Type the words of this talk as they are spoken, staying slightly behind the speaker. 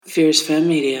Fierce Femme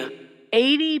Media.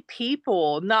 80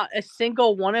 people, not a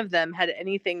single one of them had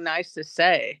anything nice to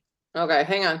say. Okay,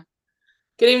 hang on.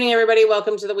 Good evening, everybody.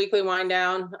 Welcome to the weekly wind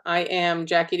down. I am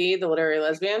Jackie D, the literary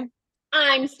lesbian.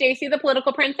 I'm Stacey, the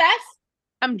political princess.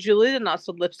 I'm Julie, the not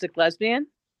so lipstick lesbian.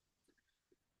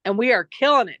 And we are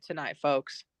killing it tonight,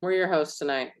 folks. We're your hosts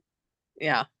tonight.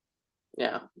 Yeah.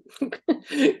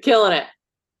 Killing it.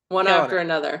 One after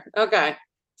another. Okay.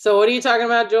 So what are you talking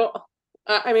about, Joel?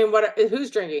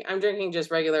 Who's drinking? I'm drinking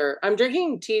just regular. I'm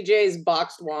drinking TJ's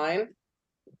boxed wine,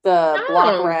 the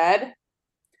Block Red.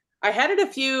 I had it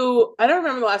I don't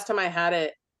remember the last time I had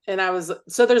it. And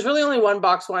so there's really only one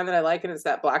box wine that I like, and it's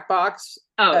that black box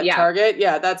at Target.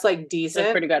 Yeah, that's like decent.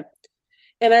 That's pretty good.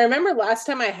 And I remember last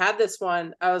time I had this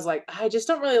one, I was like, I just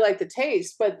don't really like the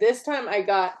taste. But this time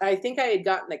I think I had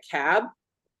gotten a cab,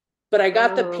 but I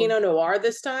got the Pinot Noir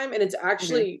this time, and it's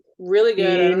actually really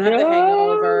good. I don't have the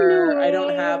hangover. I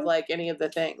don't have like any of the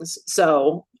things.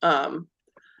 So,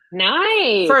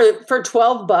 nice. For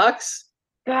 $12.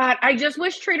 God, I just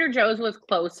wish Trader Joe's was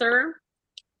closer.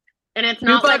 And it's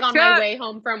not like on my way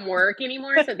home from work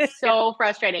anymore. So it's so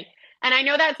frustrating. And I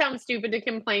know that sounds stupid to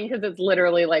complain because it's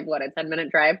literally like, what, a 10-minute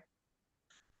drive?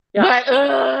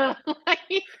 Yeah. But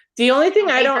the only thing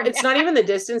it's not even the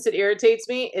distance that irritates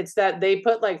me. It's that they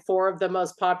put like 4 of the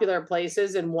most popular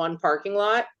places in one parking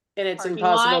lot, and it's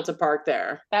impossible to park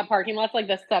there. That parking lot's like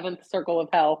the 7th circle of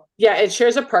hell. Yeah, it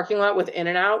shares a parking lot with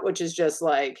In-N-Out, which is just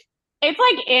like... It's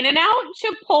like In-N-Out,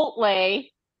 Chipotle,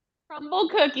 Crumble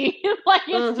Cookie. Like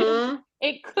it's just,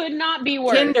 it could not be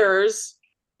worse. Kinder's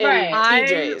and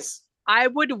TJ's. I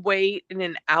would wait in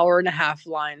an hour and a half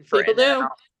line for People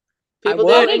In-N-Out. People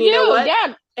do. And you know what?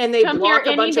 Yeah. And they block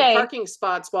a bunch of parking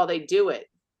spots while they do it,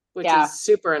 which is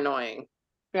super annoying.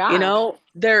 Yeah. You know,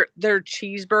 their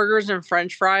cheeseburgers and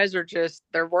French fries are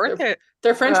they're worth it.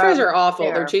 Their French fries are awful.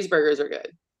 Their cheeseburgers are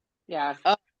good. Yeah.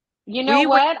 You know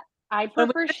what? I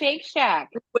prefer Shake Shack.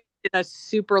 We waited in a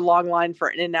super long line for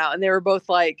In-N-Out, and they were both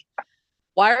like,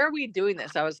 "Why are we doing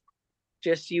this?" I was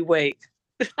just, you wait.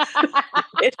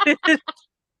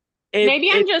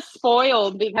 Maybe I'm just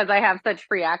spoiled because I have such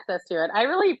free access to it. I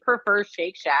really prefer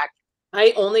Shake Shack.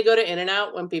 I only go to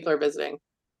In-N-Out when people are visiting.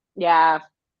 Yeah.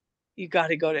 You got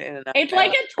to go to In-N-Out. It's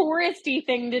like a touristy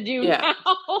thing to do now.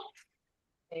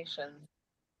 Nations.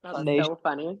 That's so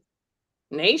funny.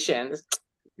 Nations.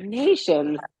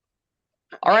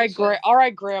 All right,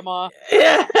 Grandma.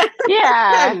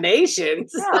 Yeah.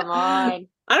 Nations. Come on.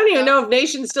 I don't even know if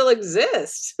nations still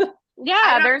exist.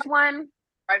 Yeah, there's one.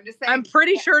 I'm just saying. I'm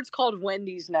pretty sure it's called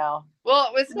Wendy's now. Well,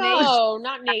 it was No,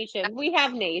 not Nation. We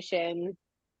have Nation.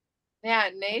 Yeah,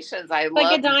 Nations. I love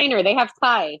like a diner. They have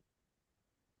pie.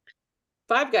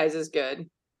 Five Guys is good.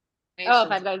 Nations. Oh,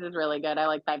 Five Guys is really good. I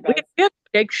like Five Guys. We have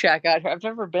Shake Shack out here. I've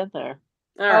never been there.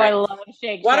 All right. I love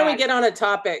Shake Shack. Why don't we get on a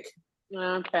topic?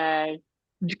 Okay.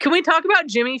 Can we talk about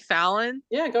Jimmy Fallon?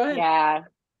 Yeah, go ahead. Yeah.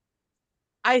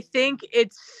 I think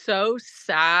it's so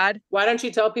sad. Why don't you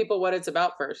tell people what it's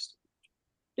about first?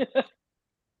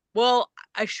 Well,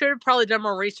 I should have probably done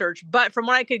more research, but from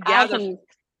what I could gather,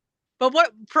 from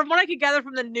what I could gather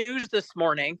from the news this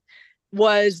morning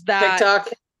was that TikTok.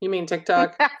 You mean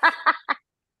TikTok?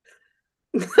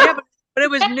 Yeah, but it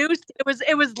was news.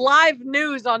 It was live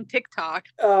news on TikTok.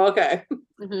 Oh, okay.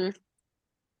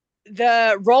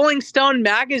 The Rolling Stone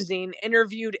magazine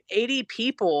interviewed 80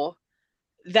 people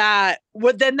that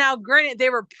would then, now granted, they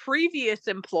were previous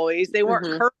employees. They weren't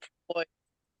current employees.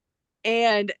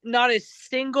 And not a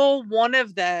single one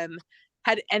of them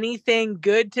had anything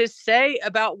good to say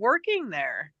about working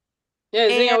there. Yeah,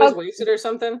 isn't he always wasted or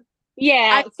something?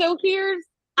 Yeah.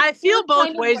 I feel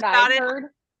both ways about it.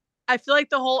 I feel like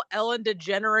the whole Ellen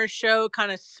DeGeneres show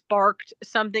kind of sparked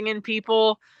something in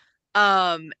people.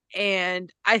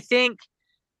 And I think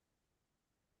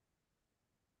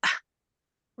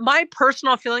my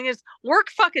personal feeling is work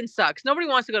fucking sucks. Nobody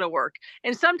wants to go to work.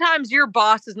 And sometimes your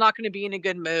boss is not going to be in a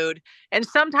good mood. And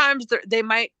sometimes they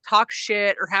might talk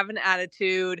shit or have an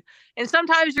attitude. And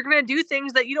sometimes you're going to do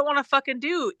things that you don't want to fucking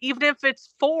do, even if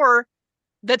it's for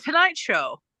the Tonight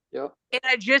Show. Yep. And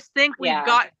I just think we've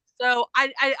got, so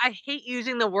I hate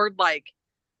using the word like,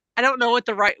 I don't know what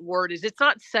the right word is. It's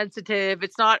not sensitive.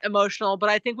 It's not emotional, but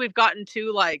I think we've gotten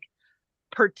too like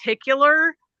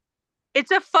particular.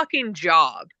 It's a fucking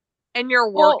job and you're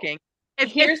working.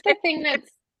 If you're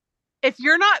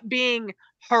not being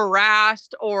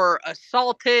harassed or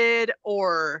assaulted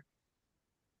or,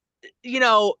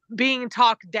 being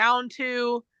talked down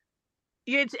to,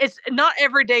 it's not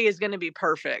every day is going to be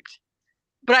perfect,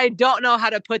 but I don't know how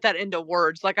to put that into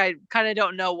words. Like, I kind of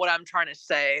don't know what I'm trying to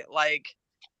say. Like,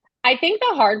 I think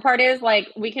the hard part is like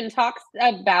we can talk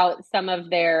about some of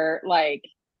their like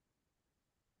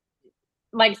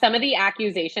some of the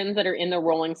accusations that are in the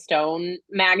Rolling Stone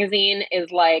magazine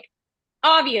is like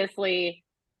obviously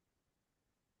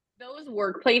those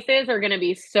workplaces are going to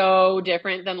be so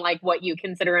different than like what you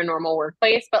consider a normal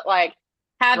workplace, but like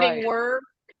having work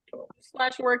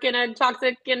in a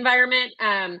toxic environment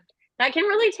that can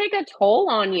really take a toll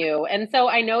on you. And so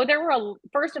I know there were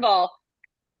first of all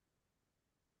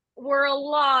were a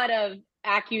lot of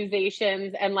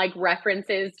accusations and like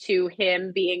references to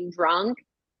him being drunk,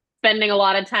 spending a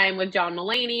lot of time with John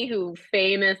Mulaney, who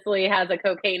famously has a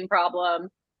cocaine problem.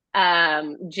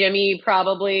 Jimmy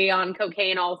probably on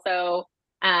cocaine also.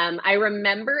 I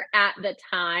remember at the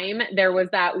time there was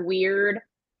that weird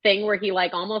thing where he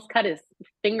like almost cut his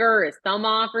finger or his thumb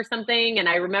off or something. And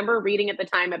I remember reading at the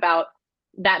time about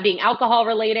that being alcohol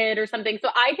related or something. So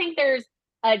I think there's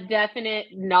a definite,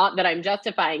 not that I'm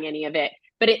justifying any of it,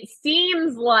 but it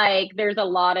seems like there's a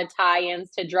lot of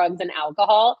tie-ins to drugs and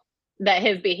alcohol, that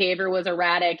his behavior was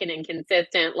erratic and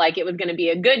inconsistent, like it was going to be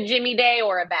a good Jimmy day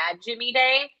or a bad Jimmy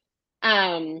day.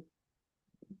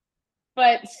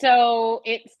 But so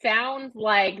it sounds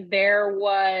like there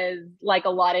was like a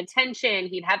lot of tension.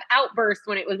 He'd have outbursts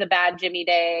when it was a bad Jimmy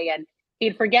day, and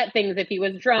he'd forget things if he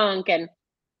was drunk. And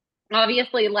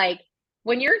obviously, like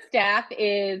when your staff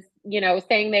is,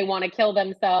 saying they want to kill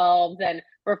themselves and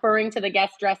referring to the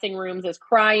guest dressing rooms as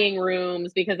crying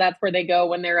rooms because that's where they go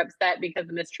when they're upset because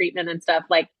of mistreatment and stuff,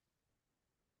 like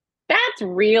that's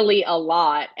really a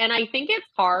lot. And I think it's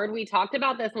hard. We talked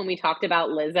about this when we talked about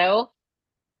Lizzo.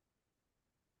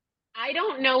 I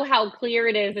don't know how clear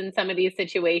it is in some of these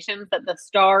situations that the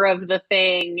star of the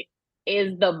thing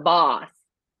is the boss.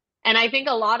 And I think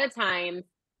a lot of times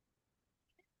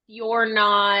you're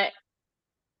not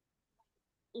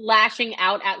lashing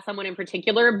out at someone in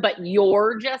particular, but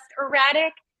you're just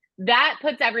erratic. That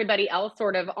puts everybody else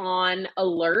sort of on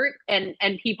alert, and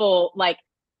people like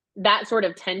that sort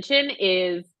of tension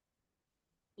is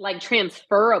like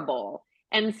transferable.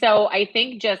 And so I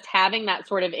think just having that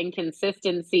sort of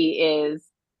inconsistency is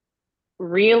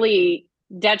really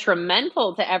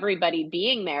detrimental to everybody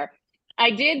being there.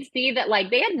 I did see that like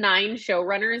they had 9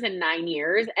 showrunners in 9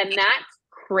 years, and that's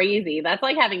crazy. That's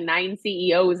like having 9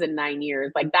 CEOs in 9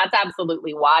 years. Like that's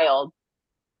absolutely wild.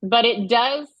 But it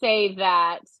does say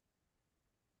that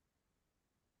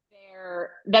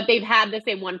they've had the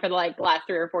same one for the like last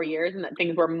 3 or 4 years, and that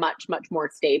things were much, much more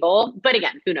stable. But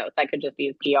again, who knows? That could just be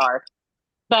his PR.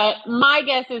 But my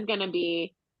guess is going to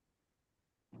be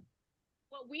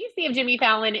what we see of Jimmy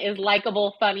Fallon is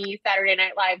likable, funny Saturday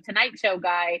Night Live Tonight Show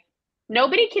guy.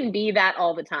 Nobody can be that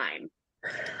all the time.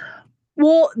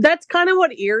 Well, that's kind of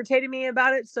what irritated me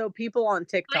about it. So people on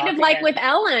TikTok, kind of like with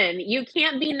Ellen, you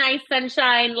can't be nice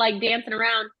sunshine, like dancing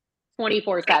around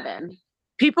 24/7.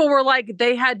 People were like,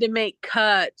 they had to make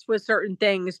cuts with certain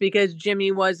things because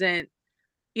Jimmy wasn't,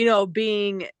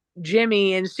 being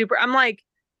Jimmy and super. I'm like,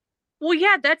 well,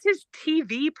 yeah, that's his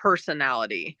TV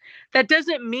personality. That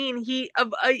doesn't mean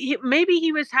maybe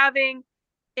he was having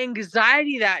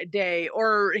anxiety that day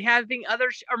or having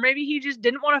or maybe he just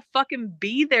didn't want to fucking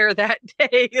be there that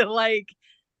day. Like,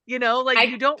 you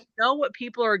don't know what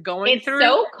people are going through. It's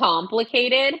so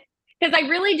complicated because I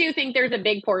really do think there's a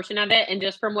big portion of it. And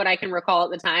just from what I can recall at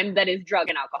the time, that is drug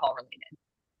and alcohol related.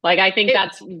 Like, I think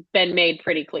that's been made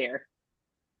pretty clear.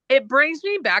 It brings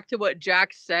me back to what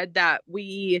Jack said, that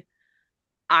we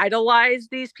idolize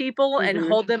these people and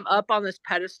hold them up on this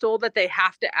pedestal that they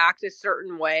have to act a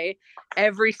certain way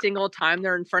every single time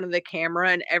they're in front of the camera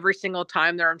and every single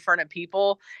time they're in front of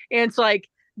people. And it's like,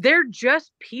 they're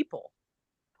just people.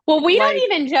 Well, we don't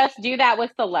even just do that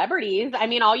with celebrities. I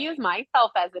mean, I'll use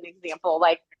myself as an example.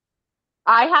 Like,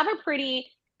 I have a pretty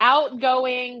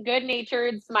outgoing,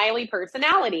 good-natured, smiley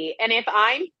personality. And if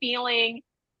I'm feeling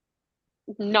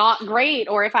not great,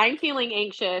 or if I'm feeling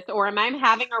anxious, or if I'm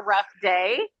having a rough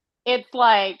day, it's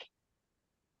like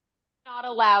not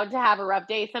allowed to have a rough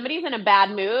day. Somebody's in a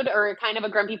bad mood or kind of a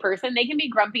grumpy person, they can be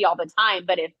grumpy all the time.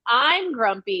 But if I'm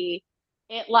grumpy,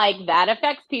 it like that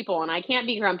affects people, and I can't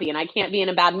be grumpy and I can't be in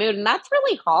a bad mood. And that's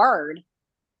really hard.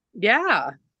 Yeah.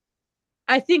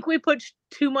 I think we put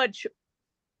too much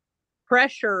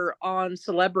pressure on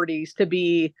celebrities to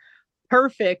be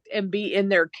perfect and be in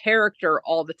their character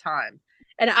all the time.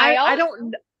 And I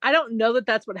don't know that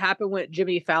that's what happened with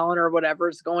Jimmy Fallon or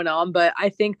whatever's going on, but I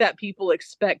think that people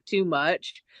expect too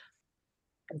much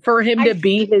for him to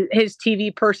be his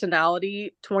TV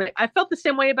personality. I felt the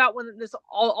same way about when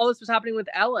all this was happening with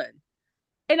Ellen.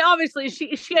 And obviously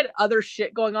she had other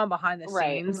shit going on behind the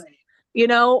scenes. Right.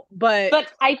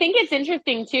 but I think it's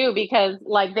interesting too, because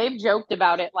like they've joked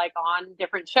about it like on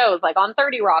different shows, like on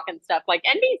 30 Rock and stuff. Like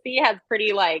NBC has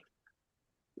pretty like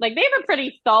they have a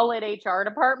pretty solid HR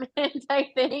department, I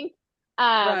think.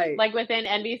 Right. Like within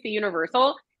NBC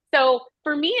Universal. So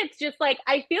for me, it's just like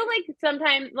I feel like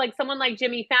sometimes like someone like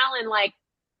Jimmy Fallon, like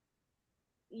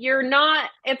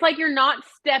it's like you're not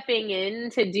stepping in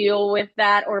to deal with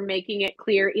that or making it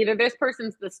clear either this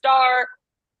person's the star.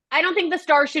 I don't think the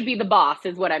star should be the boss,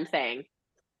 is what I'm saying.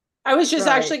 I was just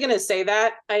actually going to say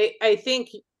that. I think,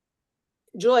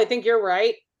 Jewel, I think you're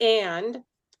right. And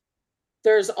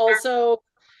there's also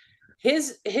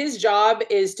his job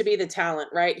is to be the talent,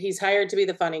 right? He's hired to be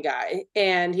the funny guy,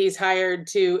 and he's hired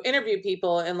to interview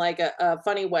people in like a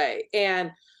funny way.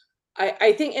 And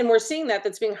I think, and we're seeing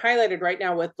that's being highlighted right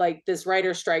now with like this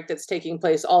writer strike that's taking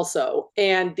place also.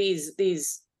 And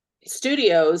these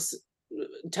studios,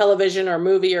 television or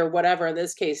movie or whatever, in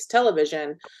this case,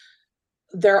 television,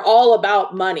 they're all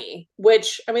about money,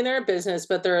 which, I mean, they're a business,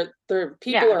 but they're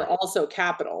people are also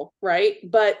capital, right?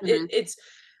 But it's,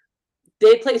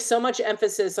 they place so much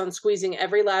emphasis on squeezing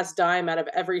every last dime out of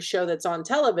every show that's on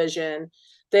television.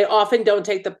 They often don't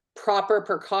take the proper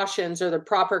precautions or the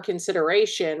proper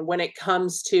consideration when it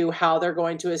comes to how they're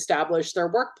going to establish their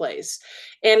workplace.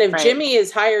 And if Jimmy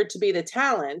is hired to be the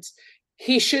talent,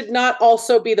 he should not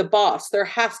also be the boss. There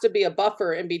has to be a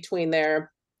buffer in between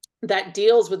there that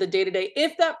deals with the day-to-day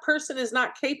if that person is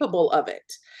not capable of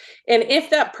it. And if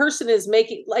that person is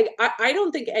making, like, I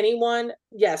don't think anyone,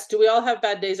 yes, do we all have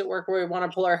bad days at work where we want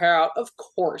to pull our hair out? Of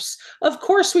course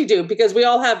we do, because we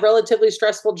all have relatively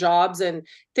stressful jobs and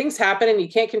things happen and you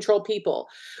can't control people.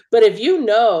 But if you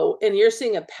know, and you're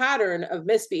seeing a pattern of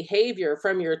misbehavior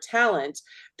from your talent,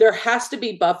 there has to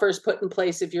be buffers put in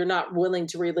place if you're not willing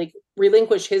to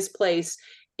relinquish his place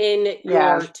in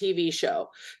your TV show.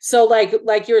 So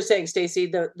like you were saying, Stacey,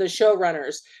 the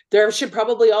showrunners, there should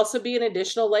probably also be an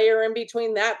additional layer in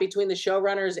between that, between the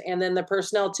showrunners and then the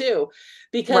personnel too,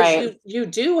 because you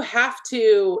do have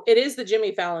to, it is the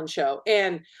Jimmy Fallon show.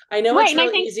 And I know it's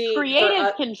really easy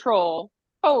creative control.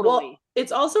 Totally. Well,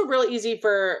 it's also real easy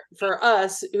for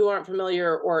us who aren't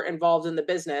familiar or involved in the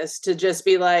business to just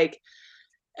be like,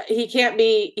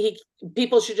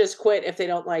 people should just quit if they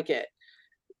don't like it.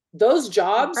 Those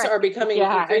jobs are becoming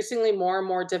increasingly more and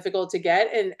more difficult to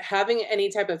get, and having any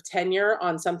type of tenure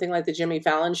on something like the Jimmy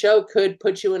Fallon show could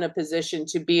put you in a position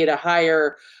to be at a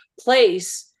higher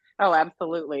place. Oh,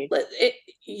 absolutely.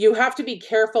 You have to be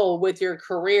careful with your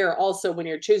career also when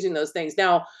you're choosing those things.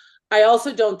 Now, I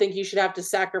also don't think you should have to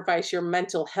sacrifice your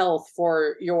mental health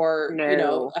for your,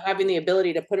 having the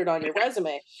ability to put it on your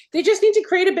resume. They just need to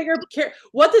create a bigger care.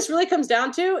 What this really comes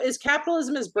down to is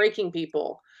capitalism is breaking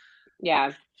people.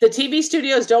 Yeah. The TV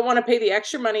studios don't want to pay the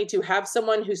extra money to have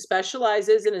someone who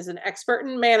specializes and is an expert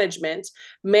in management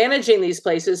managing these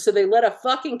places. So they let a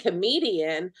fucking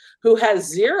comedian who has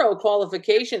zero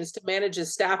qualifications to manage a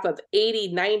staff of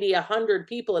 80, 90, 100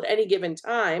 people at any given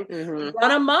time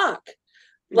run amok.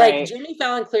 Like Jimmy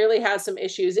Fallon clearly has some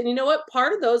issues. And you know what?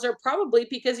 Part of those are probably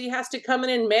because he has to come in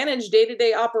and manage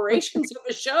day-to-day operations of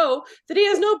a show that he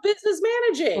has no business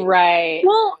managing. Right.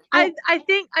 Well, I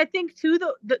think too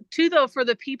though, for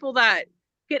the people that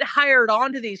get hired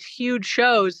onto these huge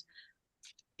shows,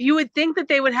 you would think that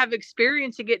they would have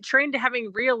experience to get trained to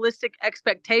having realistic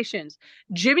expectations.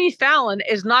 Jimmy Fallon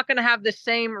is not going to have the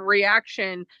same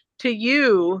reaction to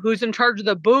you, who's in charge of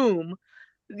the boom,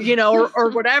 or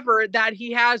whatever, that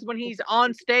he has when he's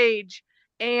on stage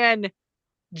and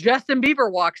Justin Bieber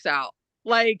walks out.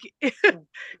 Like,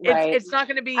 it's not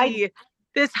going to be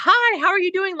this, hi, how are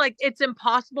you doing? Like, it's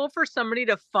impossible for somebody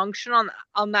to function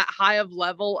on that high of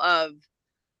level of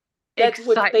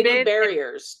excitement. They need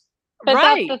barriers. But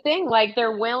that's the thing. Like,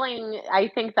 they're willing, I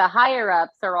think the higher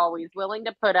ups are always willing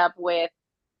to put up with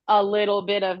a little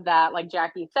bit of that, like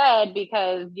Jackie said,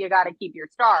 because you got to keep your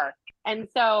star. And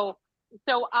so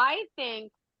I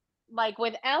think, like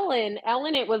with Ellen,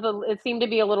 it seemed to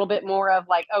be a little bit more of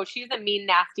like, oh, she's a mean,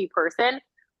 nasty person.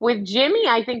 With Jimmy,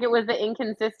 I think it was the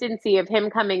inconsistency of him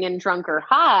coming in drunk or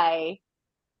high,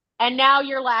 and now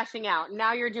you're lashing out.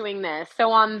 Now you're doing this.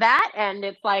 So on that end,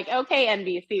 it's like, okay,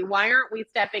 NBC, why aren't we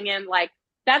stepping in? Like,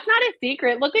 that's not a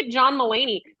secret. Look at John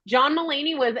Mulaney. John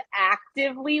Mulaney was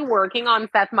actively working on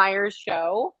Seth Meyers'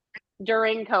 show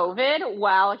during COVID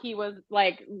while he was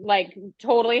like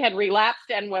totally had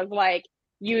relapsed and was like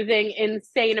using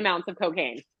insane amounts of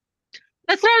cocaine.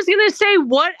 That's what I was going to say.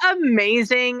 What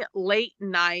amazing late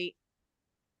night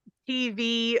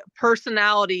TV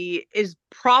personality is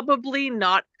probably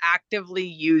not actively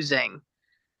using.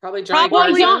 Probably Johnny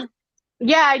Carson.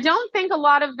 I don't think a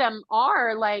lot of them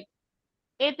are. Like,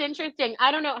 It's interesting.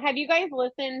 I don't know. Have you guys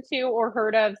listened to or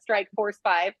heard of Strike Force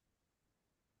 5?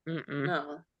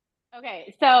 No.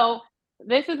 Okay, so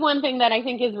this is one thing that I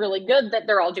think is really good that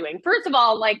they're all doing. First of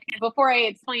all, like before I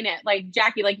explain it, like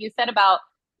Jackie, like you said about,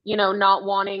 not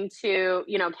wanting to,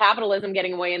 capitalism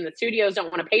getting away and the studios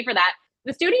don't want to pay for that.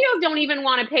 The studios don't even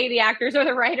want to pay the actors or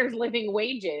the writers living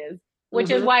wages, which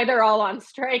is why they're all on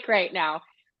strike right now.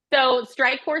 So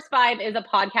Strike Force 5 is a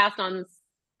podcast on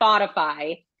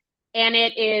Spotify, and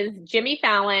it is Jimmy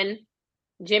Fallon,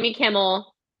 Jimmy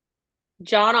Kimmel,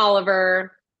 John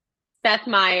Oliver, Seth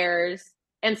Meyers,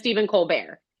 and Stephen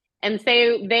Colbert. And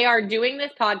say they are doing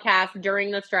this podcast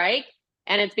during the strike,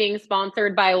 and it's being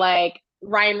sponsored by like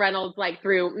Ryan Reynolds, like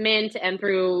through Mint and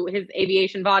through his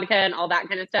aviation vodka and all that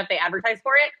kind of stuff. They advertise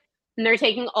for it. And they're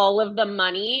taking all of the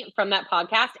money from that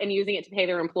podcast and using it to pay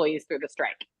their employees through the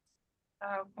strike.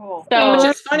 Oh, cool. So, which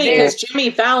is funny because Jimmy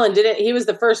Fallon he was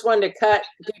the first one to cut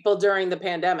people during the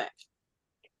pandemic.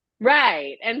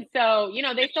 Right. And so,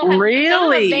 they still have,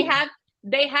 really?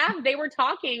 They were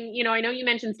talking, I know you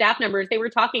mentioned staff numbers. They were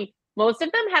talking, most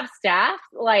of them have staff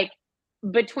like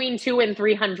between 200 and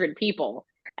 300 people.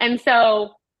 And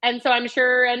so I'm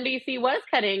sure NBC was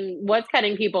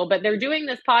cutting people, but they're doing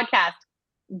this podcast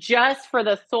just for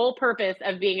the sole purpose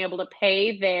of being able to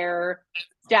pay their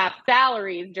staff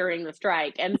salaries during the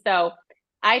strike. And so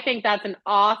I think that's an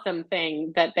awesome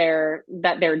thing that they're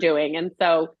doing. And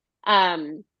so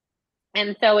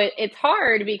it's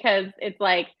hard because it's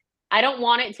like, I don't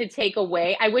want it to take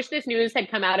away. I wish this news had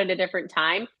come out at a different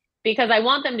time because I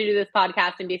want them to do this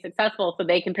podcast and be successful so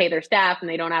they can pay their staff and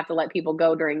they don't have to let people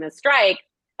go during this strike,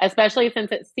 especially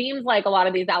since it seems like a lot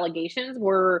of these allegations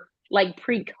were like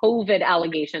pre-COVID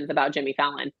allegations about Jimmy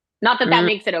Fallon. Not that that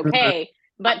makes it okay,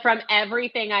 but from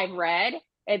everything I've read,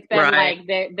 it's been like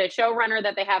the showrunner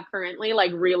that they have currently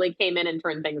like really came in and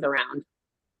turned things around.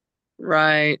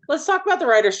 Right. Let's talk about the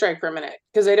writer's strike for a minute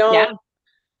because I don't. Yeah.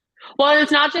 Well,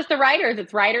 it's not just the writers;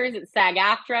 it's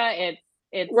SAG-AFTRA,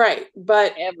 it's right,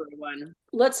 but everyone.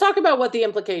 Let's talk about what the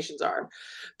implications are,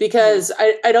 because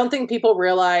I don't think people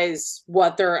realize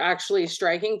what they're actually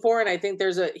striking for, and I think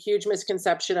there's a huge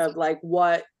misconception of like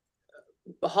what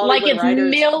Hollywood like it's writers,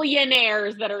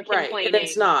 millionaires that are complaining. Right, and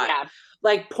it's not. Yeah.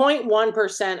 Like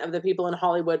 0.1% of the people in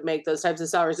Hollywood make those types of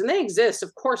salaries, and they exist.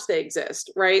 Of course they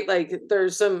exist, right? Like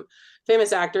there's some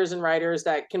famous actors and writers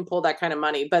that can pull that kind of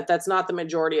money, but that's not the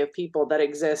majority of people that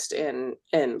exist in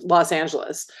Los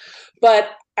Angeles. But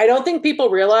I don't think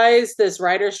people realize this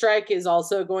writer strike is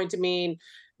also going to mean,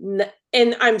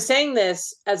 and I'm saying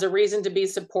this as a reason to be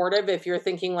supportive if you're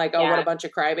thinking like, oh, what a bunch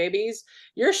of crybabies.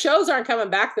 Your shows aren't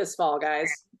coming back this fall,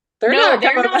 guys. They're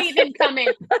not even coming.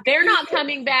 They're not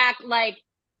coming back. Like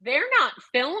they're not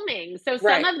filming. So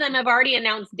some of them have already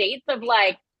announced dates of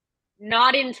like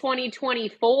not in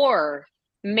 2024,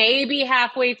 maybe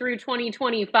halfway through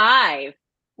 2025.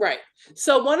 Right.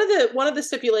 So one of the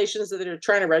stipulations that they're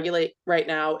trying to regulate right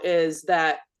now is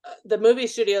that the movie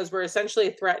studios were essentially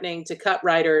threatening to cut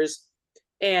writers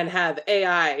and have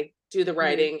AI do the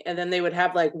writing, and then they would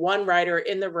have like one writer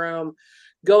in the room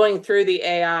going through the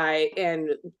AI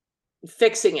and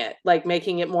fixing it, like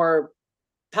making it more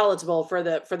palatable for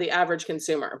the average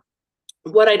consumer.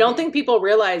 What I don't think people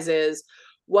realize is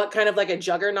what kind of like a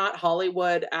juggernaut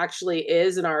Hollywood actually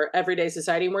is in our everyday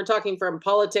society. And we're talking from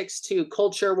politics to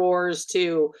culture wars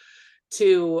to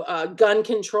gun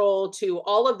control to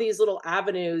all of these little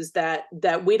avenues that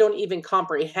we don't even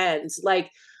comprehend. Like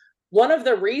one of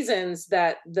the reasons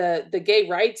that the gay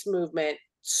rights movement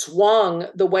swung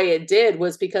the way it did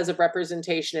was because of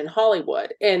representation in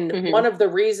Hollywood. And one of the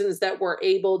reasons that we're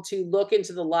able to look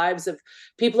into the lives of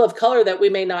people of color that we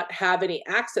may not have any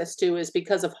access to is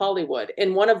because of Hollywood.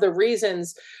 And one of the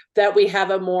reasons that we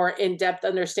have a more in-depth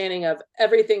understanding of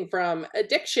everything from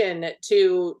addiction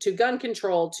to gun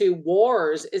control to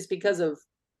wars is because of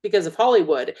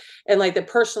Hollywood and like the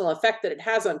personal effect that it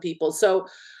has on people. So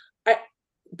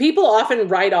people often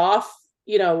write off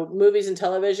movies and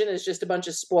television is just a bunch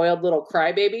of spoiled little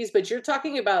crybabies, but you're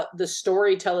talking about the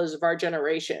storytellers of our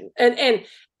generation and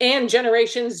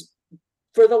generations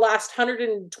for the last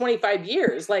 125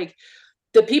 years. Like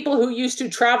the people who used to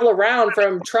travel around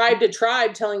from tribe to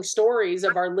tribe telling stories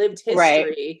of our lived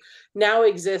history now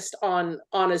exist on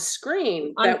a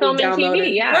screen on that film we downloaded.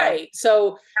 And TV, Right.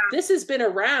 So this has been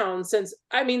around since,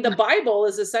 the Bible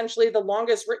is essentially the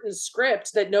longest written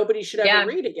script that nobody should ever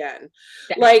read again.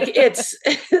 Like it's,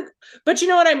 but you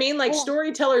know what I mean? Like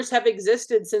storytellers have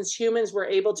existed since humans were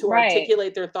able to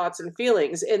articulate their thoughts and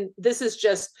feelings. And this is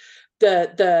just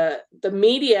the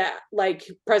media like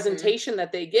presentation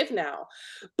that they give now.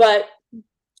 But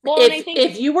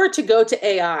if you were to go to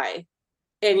AI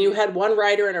and you had one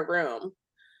writer in a room,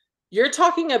 you're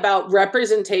talking about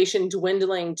representation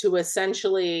dwindling to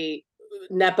essentially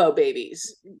Nepo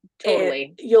babies. Totally.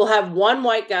 And you'll have one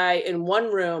white guy in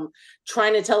one room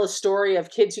trying to tell a story of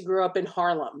kids who grew up in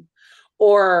Harlem,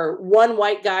 or one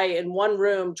white guy in one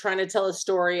room trying to tell a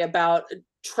story about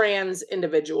trans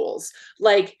individuals.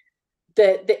 Like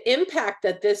the impact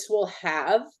that this will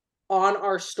have on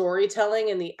our storytelling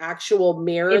and the actual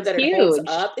mirror It's that it huge. holds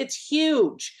up, it's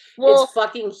huge. Well, it's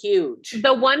fucking huge.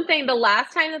 The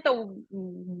last time that the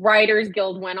Writers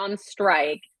Guild went on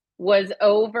strike was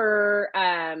over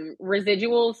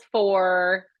residuals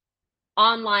for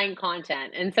online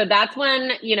content. And so that's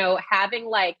when, having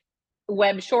like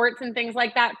web shorts and things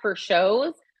like that for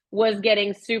shows was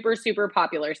getting super, super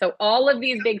popular. So all of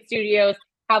these big studios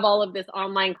have all of this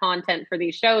online content for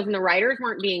these shows, and the writers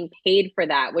weren't being paid for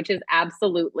that, which is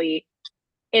absolutely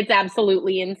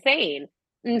insane.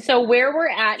 And so where we're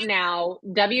at now,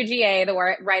 WGA,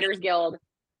 the Writers Guild,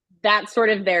 that's sort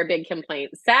of their big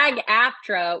complaint.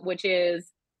 SAG-AFTRA, which is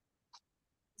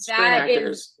So it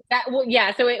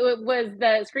was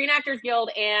the Screen Actors Guild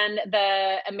and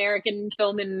the American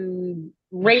Film and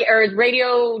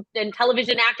Radio and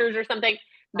Television Actors or something.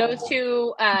 Those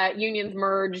two unions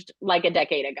merged like a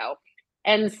decade ago.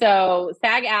 And so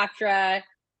SAG-AFTRA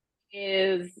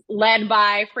is led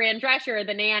by Fran Drescher,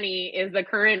 the nanny, is the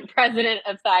current president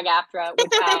of SAG-AFTRA,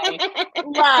 which I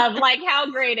love. Like, how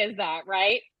great is that,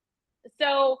 right?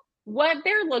 So what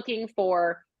they're looking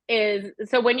for is,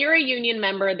 so when you're a union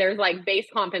member, there's like base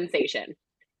compensation.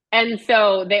 And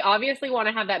so they obviously want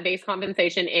to have that base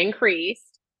compensation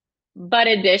increased. But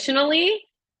additionally,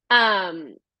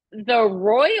 the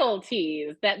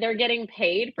royalties that they're getting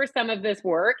paid for some of this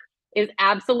work is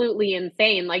absolutely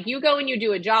insane. Like, you go and you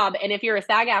do a job, and if you're a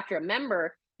SAG-AFTRA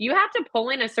member, you have to pull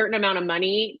in a certain amount of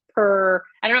money per,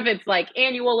 I don't know if it's like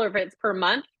annual or if it's per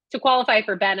month, to qualify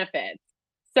for benefits.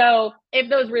 So if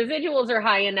those residuals are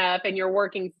high enough and you're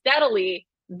working steadily,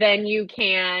 then you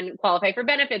can qualify for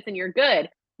benefits and you're good.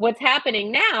 What's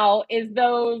happening now is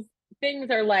those things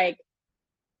are like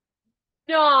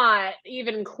not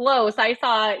even close. I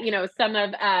saw, some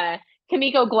of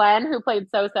Kimiko Glenn, who played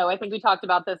So-So. I think we talked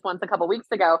about this once a couple weeks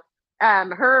ago.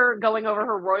 Her going over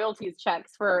her royalties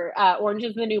checks for Orange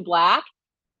is the New Black,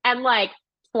 and like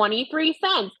 23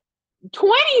 cents.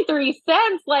 23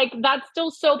 cents, like, that's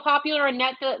still so popular on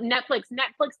Netflix.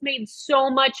 Netflix made so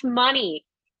much money.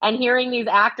 And hearing these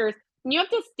actors, you have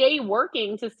to stay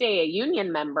working to stay a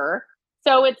union member.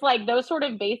 So it's like those sort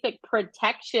of basic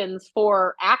protections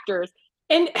for actors.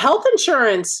 And health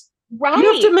insurance. Right.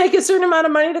 You have to make a certain amount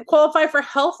of money to qualify for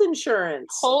health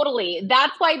insurance. Totally.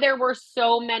 That's why there were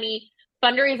so many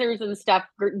fundraisers and stuff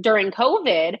during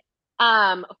COVID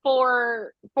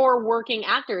for working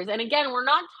actors. And again, we're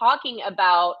not talking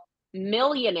about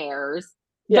millionaires.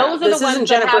 Yeah, those are this the ones isn't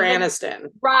that Jennifer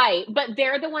Aniston. Right. But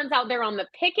they're the ones out there on the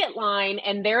picket line,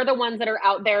 and they're the ones that are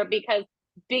out there because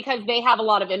they have a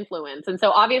lot of influence. And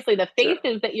so obviously the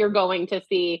faces that you're going to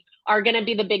see are going to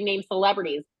be the big name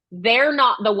celebrities. They're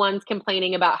not the ones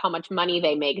complaining about how much money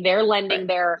they make. They're lending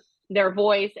their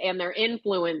voice and their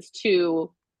influence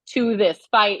to this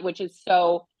fight, which is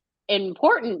so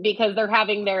important because they're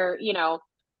having their,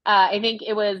 I think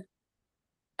it was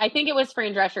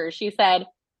Fran Drescher. She said,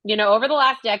 over the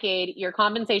last decade, your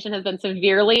compensation has been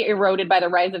severely eroded by the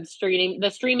rise of the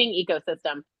streaming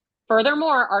ecosystem.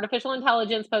 Furthermore, artificial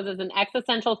intelligence poses an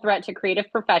existential threat to creative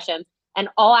professions, and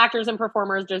all actors and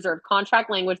performers deserve contract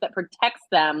language that protects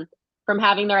them from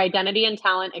having their identity and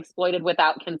talent exploited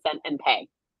without consent and pay.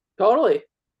 Totally.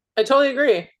 I totally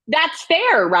agree. That's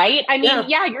fair, right? I mean,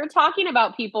 yeah, you're talking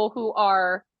about people who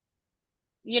are,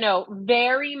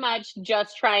 very much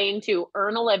just trying to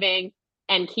earn a living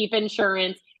and keep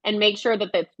insurance and make sure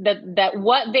that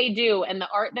what they do and the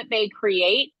art that they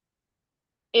create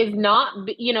is not,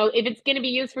 if it's going to be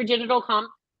used for digital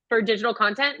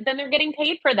content, then they're getting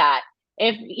paid for that.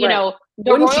 If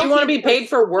wouldn't you want to be paid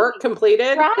for work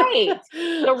completed? Right.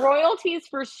 The royalties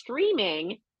for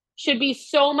streaming should be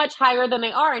so much higher than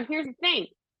they are. And here's the thing: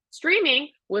 streaming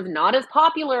was not as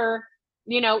popular,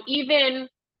 even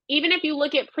if you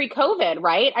look at pre-COVID,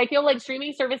 right? I feel like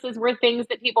streaming services were things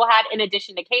that people had in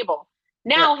addition to cable.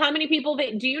 Now, how many people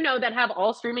do you know that have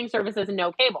all streaming services and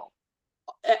no cable?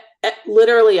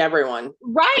 Literally everyone.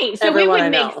 Right. So it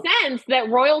would make sense that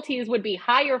royalties would be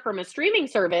higher from a streaming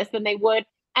service than they would,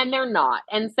 and they're not.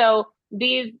 And so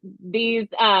these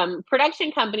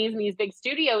production companies and these big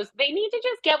studios, they need to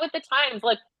just get with the times.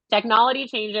 Look, technology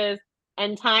changes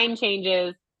and time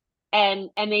changes, and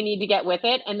they need to get with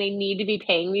it, and they need to be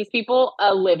paying these people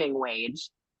a living wage.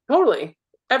 Totally.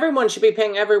 everyone should be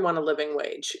paying everyone a living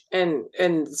wage,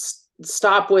 and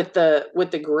stop with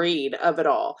the greed of it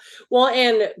all. Well,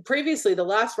 and previously the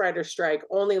last writer strike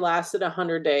only lasted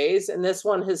 100 days, and this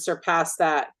one has surpassed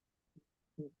that.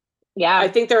 Yeah. I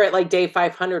think they're at like day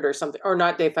 500 or something, or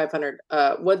not day 500.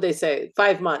 What'd they say?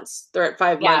 5 months. They're at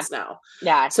 5 months now.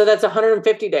 Yeah. So that's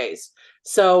 150 days.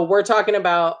 So we're talking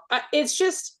about, it's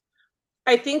just,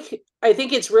 I think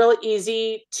it's real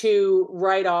easy to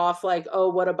write off like, oh,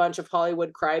 what a bunch of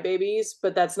Hollywood crybabies,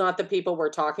 but that's not the people we're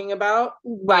talking about.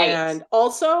 Right. And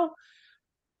also,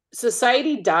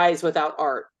 society dies without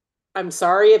art. I'm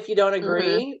sorry if you don't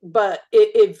agree, but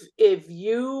if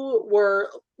you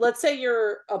were, let's say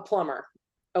you're a plumber,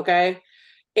 okay,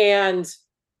 and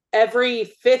every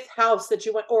fifth house that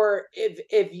you went, or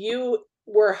if you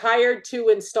were hired to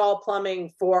install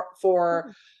plumbing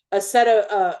for a set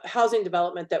of housing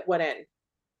development that went in,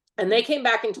 and they came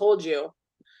back and told you,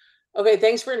 okay,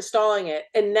 thanks for installing it,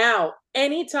 and now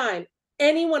anytime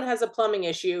anyone has a plumbing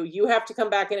issue, you have to come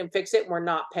back in and fix it, and we're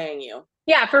not paying you.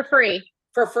 Yeah, for free.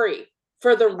 For free.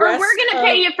 For the rest, or we're going to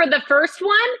pay you for the first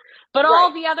one, but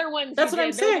all the other ones. That's what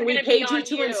I'm saying. We paid you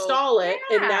to install it,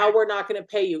 and now we're not going to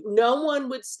pay you. No one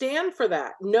would stand for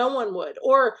that. No one would.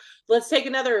 Or let's take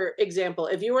another example.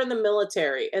 If you were in the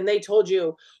military and they told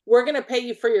you, we're going to pay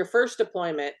you for your first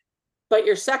deployment, but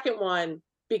your second one,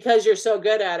 because you're so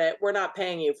good at it, we're not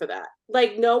paying you for that.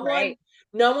 Like no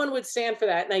one would stand for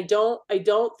that. And I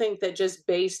don't think that just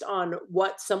based on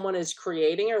what someone is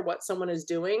creating or what someone is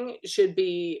doing should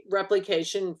be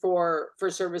replication for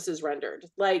services rendered.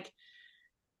 Like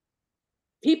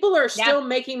people are still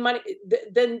making money.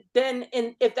 Then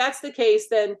and if that's the case,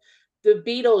 then the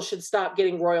Beatles should stop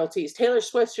getting royalties. Taylor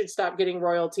Swift should stop getting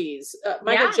royalties.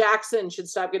 Michael Jackson should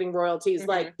stop getting royalties,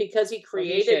 like because he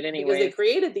created, because they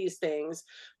created these things.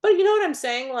 But you know what I'm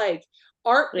saying? Like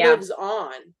art lives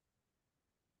on.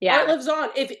 Art lives on.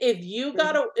 If you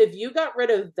got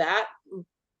rid of that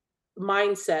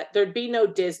mindset, there'd be no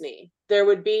Disney. There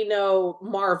would be no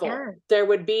Marvel. Yeah. There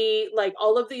would be like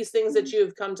all of these things that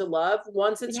you've come to love.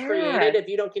 Once it's created, if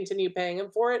you don't continue paying them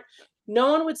for it,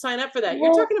 no one would sign up for that.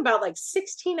 You're talking about like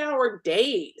 16-hour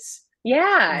days.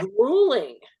 Yeah.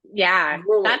 Grueling. Yeah.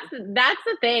 Grueling. That's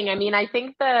the thing. I mean, I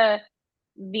think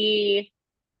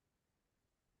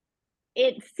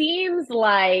it seems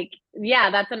like,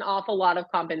 that's an awful lot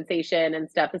of compensation and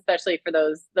stuff, especially for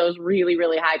those really,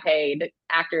 really high paid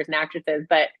actors and actresses.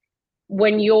 But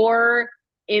when you're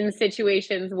in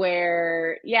situations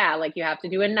where, like you have to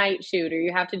do a night shoot or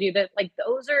you have to do this, like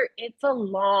it's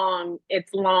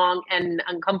long and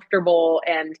uncomfortable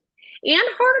and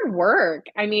hard work.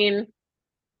 I mean,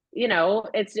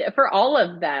 it's for all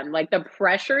of them, like the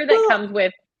pressure that comes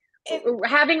with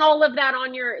having all of that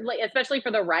on your, like, especially for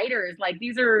the writers, like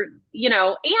these are,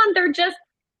 and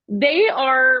they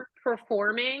are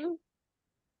performing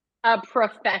a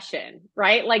profession,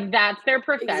 right? Like that's their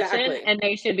profession and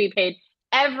they should be paid.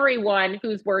 Everyone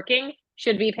who's working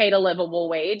should be paid a livable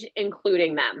wage,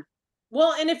 including them.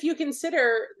 Well, and if you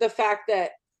consider the fact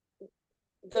that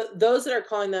those that are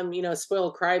calling them,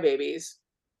 spoiled crybabies,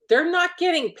 they're not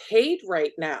getting paid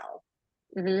right now.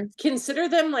 Mm-hmm. Consider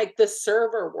them like the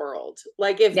server world.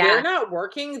 Like if they're not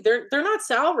working, they're not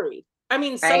salaried. I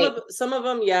mean, some of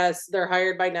them, yes, they're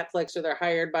hired by Netflix or they're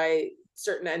hired by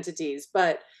certain entities,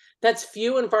 but that's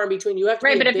few and far in between. You have to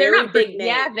be but a if very they're not big name.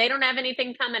 Yeah, if they don't have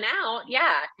anything coming out,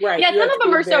 right. Yeah, some of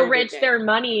them are so rich, their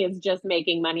money is just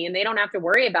making money, and they don't have to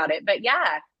worry about it. But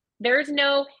there's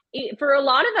no. For a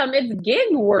lot of them, it's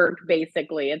gig work.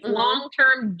 Basically, it's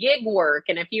long-term gig work,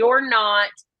 and if you're not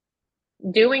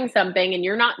doing something and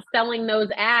you're not selling those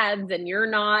ads and you're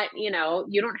not, you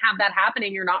don't have that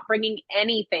happening, you're not bringing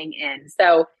anything in.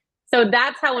 So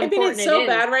that's how important it is. It's so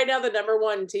bad right now. The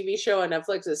 #1 TV show on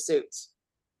Netflix is Suits.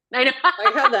 I know.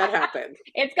 Like how'd that happen?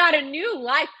 It's got a new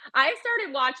life. I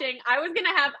started watching,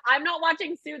 I'm not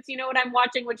watching Suits. You know what I'm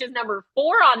watching, which is #4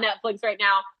 on Netflix right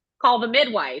now, called The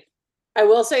Midwife. I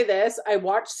will say this. I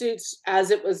watched Suits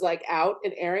as it was like out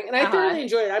and airing, and I thoroughly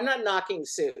enjoyed it. I'm not knocking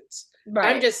Suits.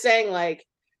 Right. I'm just saying, like,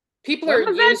 people are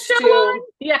used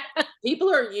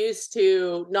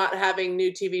to not having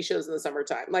new TV shows in the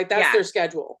summertime. Like that's their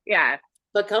schedule. Yeah.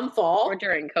 But come fall or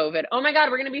during COVID, oh my God,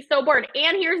 we're gonna be so bored.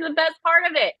 And here's the best part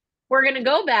of it: we're gonna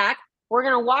go back. We're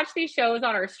gonna watch these shows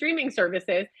on our streaming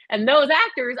services, and those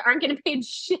actors aren't gonna pay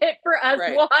shit for us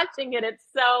watching it. It's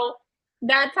so.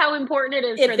 That's how important it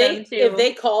is for them to. If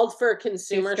they called for a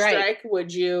consumer strike,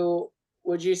 would you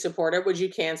support it? Would you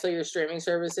cancel your streaming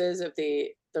services if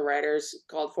the writers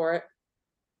called for it?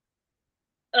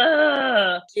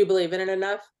 Do you believe in it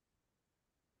enough?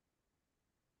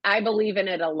 I believe in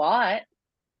it a lot.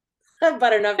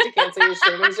 but enough to cancel your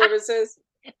streaming services.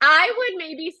 I would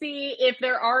maybe see if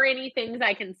there are any things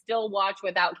I can still watch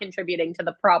without contributing to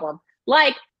the problem.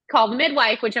 Like Call the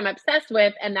Midwife, which I'm obsessed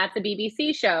with, and that's a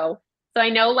BBC show. So I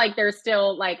know like there's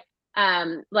still like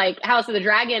House of the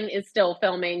Dragon is still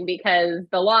filming because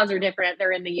the laws are different.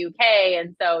 They're in the UK,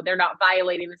 and so they're not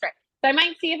violating the strike. So I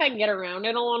might see if I can get around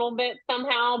it a little bit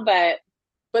somehow, but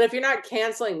if you're not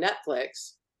canceling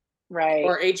Netflix, right,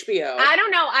 or HBO, I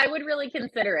don't know. I would really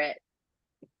consider it.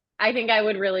 I think I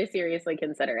would really seriously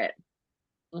consider it.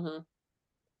 Mm-hmm.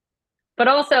 But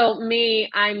also,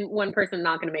 I'm one person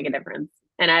not going to make a difference,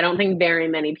 and I don't think very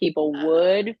many people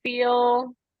would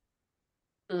feel.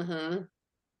 Mm-hmm.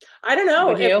 I don't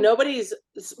know if nobody's.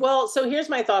 Well, so here's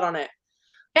my thought on it.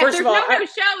 First of all, no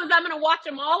shows, I'm going to watch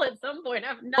them all at some point.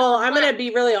 I'm going to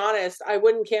be really honest. I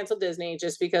wouldn't cancel Disney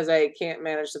just because I can't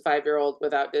manage the 5-year-old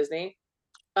without Disney.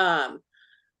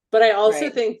 But I also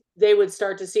think they would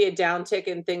start to see a downtick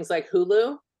in things like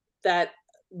Hulu, that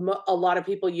a lot of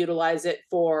people utilize it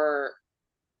for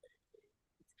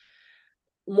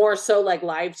more so like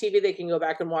live TV. They can go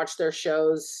back and watch their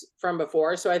shows from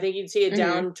before. So I think you'd see a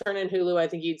downturn in Hulu. I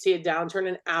think you'd see a downturn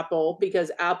in Apple,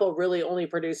 because Apple really only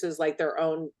produces like their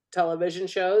own television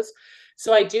shows.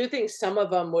 So I do think some of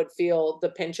them would feel the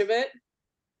pinch of it,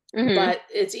 but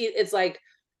it's like,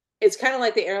 it's kind of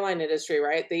like the airline industry,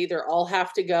 right? They either all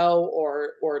have to go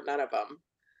or none of them.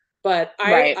 But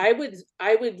I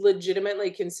would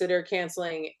legitimately consider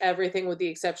canceling everything with the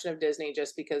exception of Disney,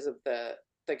 just because of the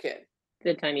kid.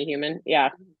 The tiny human. Yeah.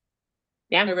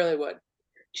 Yeah. I really would.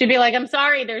 Should be like, I'm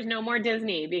sorry, there's no more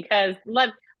Disney, because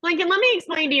Lincoln, let me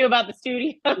explain to you about the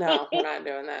studio. No, we're not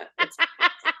doing that. It's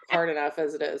hard enough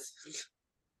as it is.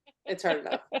 It's hard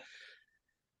enough.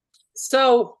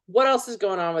 So what else is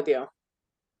going on with you?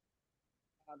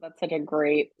 That's such a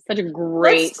great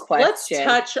question. Let's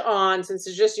touch on, since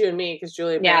it's just you and me, because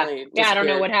Julie apparently I don't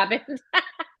know what happened.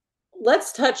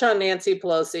 Let's touch on Nancy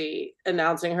Pelosi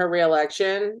announcing her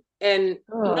reelection, and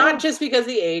not just because of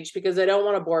the age, because I don't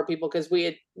want to bore people, because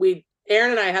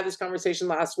Aaron and I had this conversation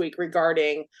last week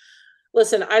regarding,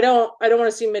 listen, I don't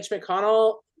want to see Mitch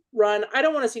McConnell run. I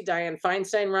don't want to see Dianne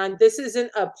Feinstein run. This isn't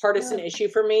a partisan issue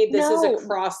for me. This is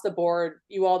across the board.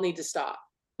 You all need to stop.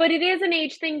 But it is an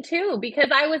age thing too, because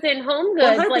I was in Home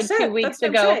Goods like 2 weeks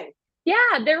ago. Yeah,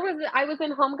 I was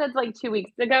in Home Goods like 2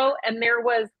 weeks ago, and there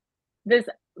was this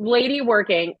lady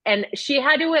working, and she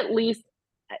had to have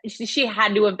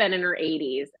been in her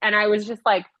 80s. And I was just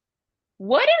like,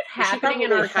 what is happening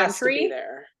in our country?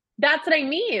 That's what I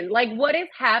mean. Like, what is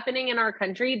happening in our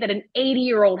country that an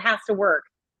 80-year-old has to work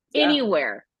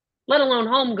anywhere, let alone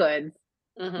Home Goods,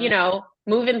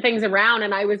 moving things around?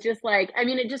 And I was just like, I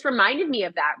mean, it just reminded me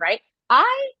of that, right?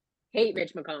 I hate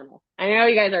Mitch McConnell. I know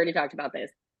you guys already talked about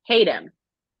this. Hate him.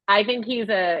 I think he's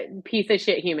a piece of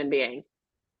shit human being.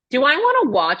 Do I want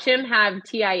to watch him have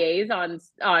TIAs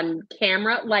on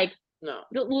camera? Like, no.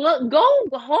 Go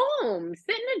home,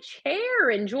 sit in a chair,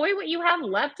 enjoy what you have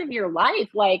left of your life.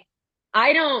 Like,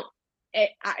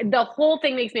 the whole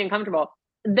thing makes me uncomfortable.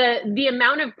 The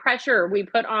amount of pressure we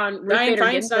put on Ruth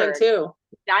Bader Ginsburg,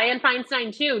 Dianne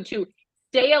Feinstein too, to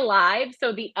stay alive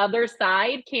so the other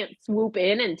side can't swoop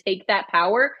in and take that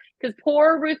power. Because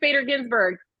poor Ruth Bader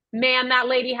Ginsburg, man, that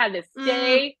lady had to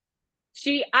stay.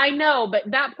 I know, but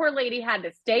that poor lady had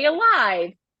to stay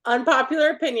alive.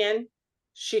 Unpopular opinion.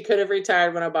 She could have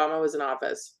retired when Obama was in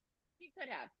office.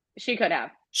 She could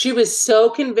have. She was so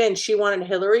convinced she wanted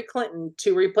Hillary Clinton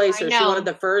to replace her. She wanted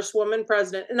the first woman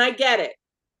president. And I get it.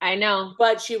 I know.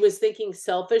 But she was thinking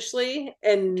selfishly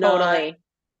and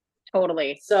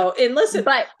Totally. So, and listen,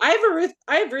 but I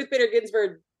have Ruth Bader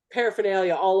Ginsburg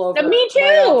paraphernalia all over. Me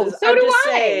too. So do I.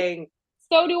 Saying,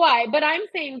 so do I. But I'm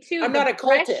saying too, I'm not a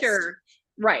cultist.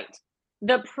 Right.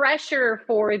 The pressure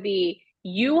for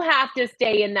you have to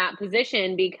stay in that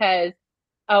position because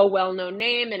a well-known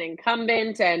name, an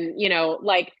incumbent, and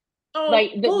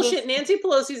bullshit. Nancy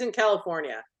Pelosi's in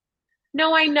California.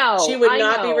 No, I know. She would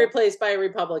not be replaced by a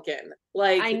Republican.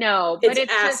 Like, I know, but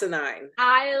it's asinine.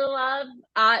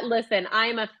 Listen,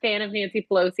 I'm a fan of Nancy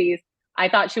Pelosi's. I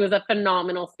thought she was a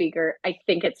phenomenal speaker. I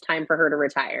think it's time for her to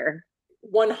retire.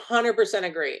 100%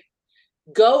 agree.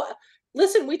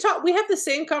 Listen, we have the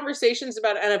same conversations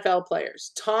about NFL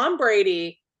players. Tom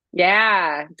Brady.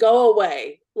 Yeah. Go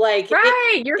away. Like,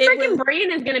 right. Your freaking brain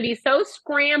is going to be so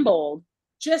scrambled.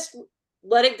 Just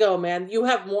let it go, man. You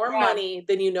have more money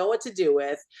than you know what to do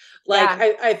with.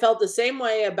 Like, I felt the same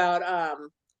way about,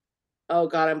 oh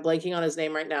God, I'm blanking on his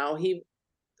name right now. He,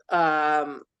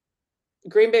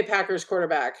 Green Bay Packers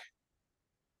quarterback.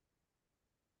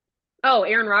 Oh,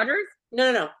 Aaron Rodgers?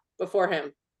 No. Before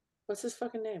him. What's his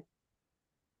fucking name?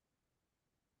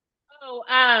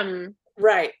 Oh,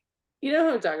 Right. You know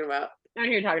who I'm talking about. I know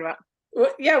who you're talking about.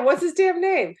 Yeah, what's his damn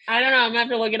name? I don't know. I'm gonna have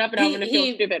to look it up, and I'm gonna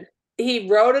feel stupid. He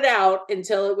wrote it out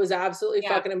until it was absolutely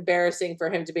fucking embarrassing for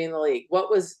him to be in the league.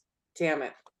 Damn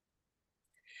it.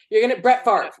 You're gonna Brett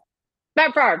Favre.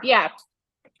 Brett Favre, yeah.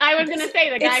 I was gonna say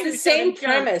the guy. It's the same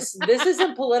premise. This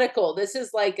isn't political. This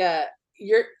is like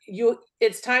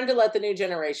it's time to let the new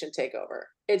generation take over.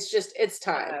 It's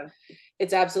time.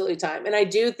 It's absolutely time. And I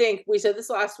do think, we said this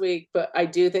last week, but I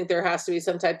do think there has to be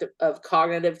some type of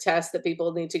cognitive test that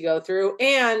people need to go through.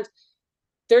 And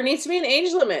there needs to be an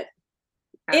age limit.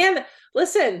 And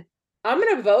listen, I'm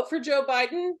going to vote for Joe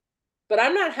Biden, but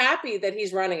I'm not happy that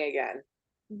he's running again.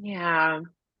 Yeah.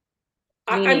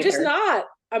 I'm just not.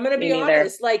 I'm going to be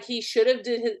honest. Like he should have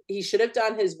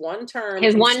done his one term.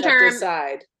 His one term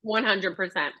aside.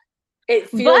 100%. It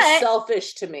feels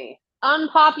selfish to me.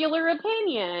 Unpopular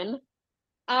opinion.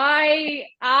 I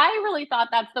really thought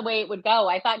that's the way it would go.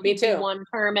 I thought he'd do one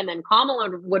term and then Kamala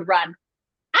would run.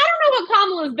 I don't know what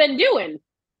Kamala's been doing.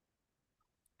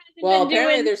 Well,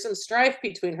 apparently there's some strife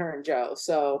between her and Joe.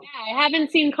 So yeah, I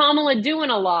haven't seen Kamala doing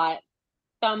a lot.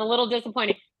 So I'm a little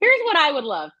disappointed. Here's what I would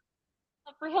love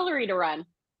for Hillary to run.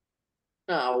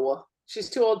 Oh, she's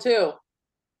too old too.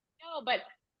 No, but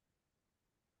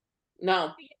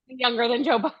no, younger than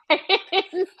Joe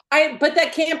Biden. But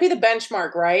that can't be the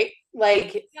benchmark, right?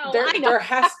 Like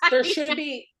there should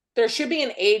be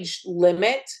an age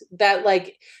limit that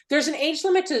like there's an age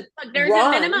limit to there's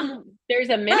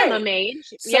a minimum age.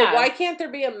 So why can't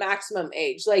there be a maximum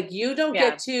age? Like you don't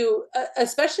get to,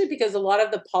 especially because a lot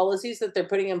of the policies that they're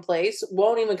putting in place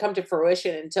won't even come to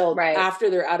fruition until after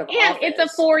they're out of office. And it's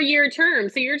a 4-year term.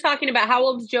 So you're talking about how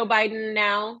old is Joe Biden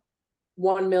now?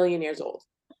 1 million years old.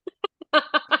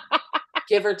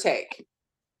 Give or take.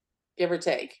 Give or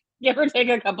take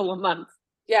a couple of months.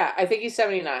 Yeah, I think he's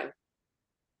 79.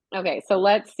 Okay, so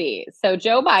let's see. So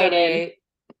Joe Biden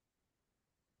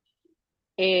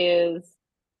is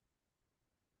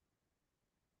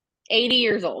 80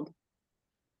 years old.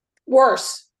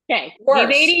 Worse. Okay. Worse.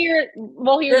 He's 80 years.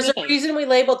 Well, here's There's a reason we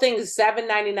label things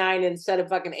 $7.99 instead of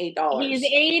fucking $8. He's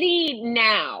 80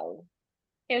 now.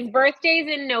 His birthday's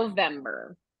in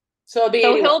November. So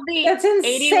he'll be That's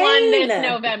 81 this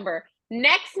November.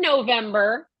 Next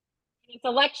November, it's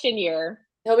election year.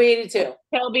 He'll be 82.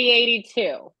 He'll be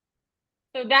 82.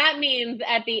 So that means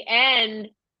at the end,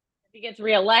 if he gets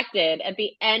reelected, at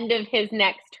the end of his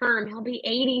next term, he'll be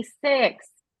 86.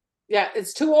 Yeah,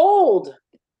 it's too old.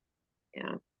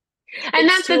 Yeah. And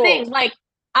that's the thing. Like,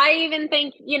 I even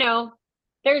think,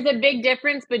 there's a big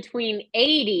difference between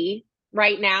 80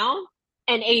 right now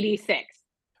and 86.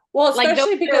 Well,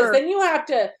 especially because then you have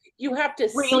to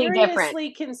really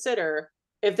seriously consider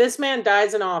if this man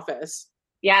dies in office.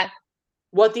 Yeah.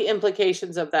 What the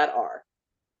implications of that are.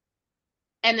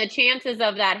 And the chances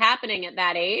of that happening at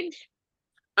that age?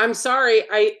 I'm sorry.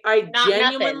 I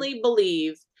genuinely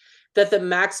believe that the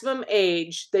maximum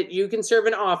age that you can serve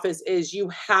in office is you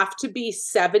have to be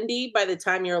 70 by the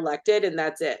time you're elected, and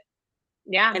that's it.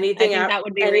 Yeah. Anything that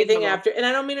would be anything reasonable. after, and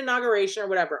I don't mean inauguration or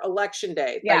whatever, election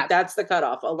day. Yeah. Like that's the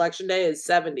cutoff. Election day is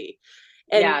 70.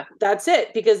 And that's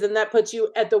it, because then that puts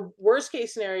you at the worst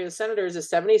case scenario, the senators is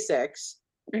 76.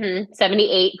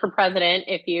 78 for president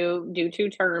if you do 2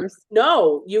 terms.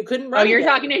 No, you couldn't run. Oh, you're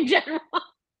talking in general.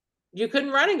 You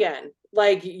couldn't run again.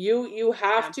 Like you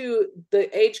have to.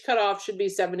 The age cutoff should be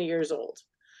 70 years old.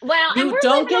 Well, you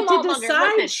don't get to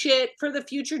decide shit for the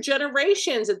future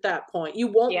generations at that point. You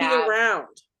won't be around.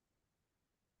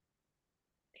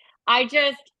 I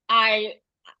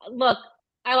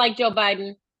like Joe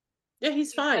Biden. Yeah,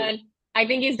 he's fine. I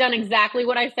think he's done exactly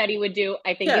what I said he would do.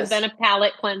 I think he's done a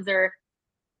palate cleanser.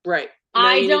 Right.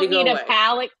 I don't need a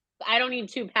palate. I don't need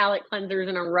 2 palate cleansers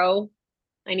in a row.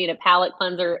 I need a palate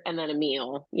cleanser and then a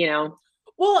meal,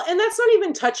 Well, and that's not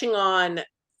even touching on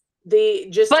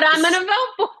But I'm going to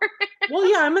vote for it. Well,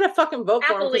 yeah, I'm going to fucking vote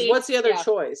for him, because what's the other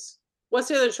choice? What's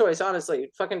the other choice,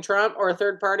 honestly? Fucking Trump or a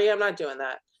third party? I'm not doing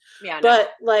that. Yeah.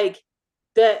 But like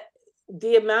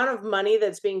the amount of money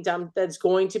that's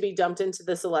going to be dumped into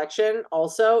this election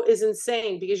also is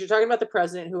insane, because you're talking about the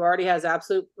president who already has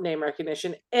absolute name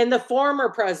recognition and the former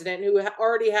president who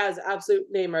already has absolute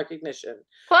name recognition.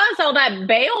 Plus all that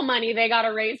bail money they got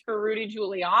to raise for Rudy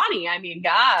Giuliani. I mean,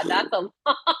 God, that's a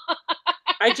lot.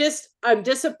 I'm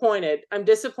disappointed. I'm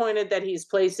disappointed that he's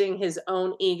placing his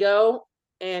own ego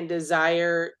and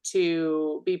desire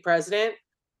to be president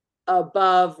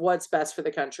above what's best for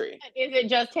the country. Is it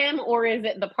just him or is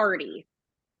it the party?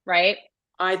 Right?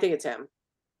 I think it's him.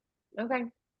 Okay.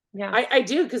 Yeah. I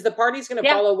do, because the party's going to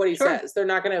follow what he says. They're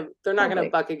not going to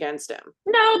buck against him.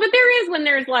 No, but there is when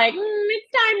there's like,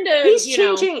 it's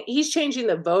time to, he's changing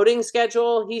the voting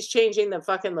schedule. He's changing the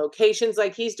fucking locations.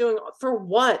 Like, he's doing for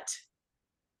what?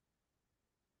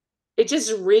 It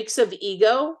just reeks of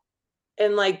ego.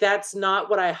 And like, that's not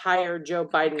what I hired Joe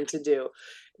Biden to do.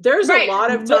 There's a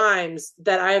lot of times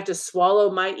that I have to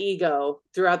swallow my ego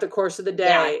throughout the course of the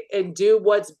day and do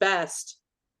what's best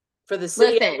for the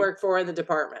city I work for in the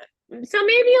department. So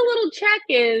maybe a little check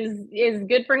is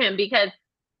good for him, because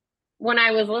when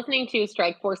I was listening to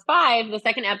Strike Force 5, the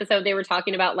second episode, they were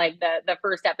talking about like the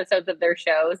first episodes of their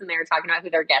shows, and they were talking about who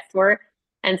their guests were.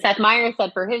 And Seth Meyers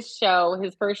said for his show,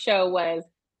 his first show was,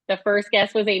 the first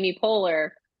guest was Amy Poehler.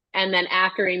 And then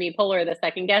after Amy Poehler, the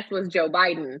second guest was Joe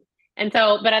Biden. And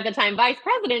so, but at the time, Vice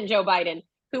President Joe Biden,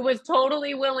 who was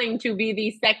totally willing to be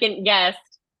the second guest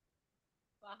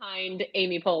behind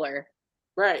Amy Poehler.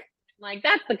 Right. Like,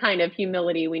 that's the kind of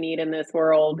humility we need in this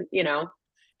world, you know?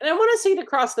 And I want to see it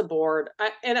across the board.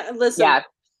 Listen,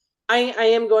 I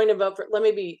am going to vote for, let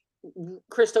me be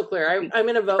crystal clear. I'm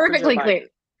going to vote perfectly for Joe clear.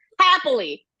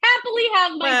 Biden. Happily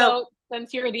have my vote,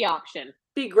 since you're the option.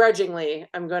 Begrudgingly,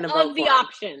 I'm going to vote of the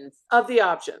options. Of the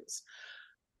options.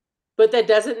 But that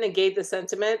doesn't negate the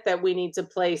sentiment that we need to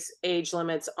place age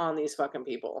limits on these fucking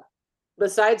people.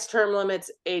 Besides term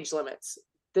limits, age limits.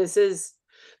 This is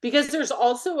because there's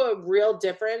also a real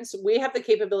difference. We have the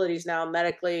capabilities now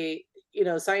medically,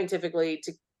 scientifically,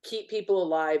 to keep people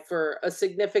alive for a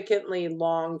significantly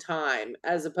long time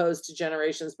as opposed to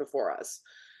generations before us.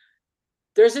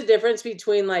 There's a difference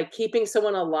between like keeping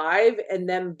someone alive and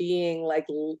them being like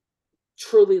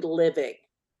truly living.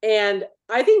 And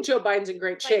I think Joe Biden's in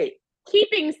great shape.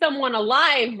 Keeping someone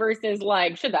alive versus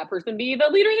like, should that person be the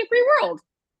leader of the free world?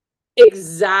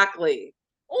 Exactly.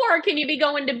 Or can you be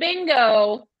going to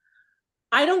bingo?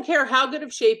 I don't care how good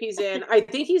of shape he's in. I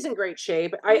think he's in great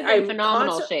shape. He's in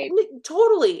phenomenal shape.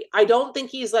 Totally. I don't think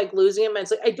he's like losing it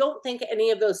mentally. I don't think any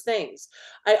of those things.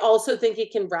 I also think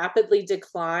it can rapidly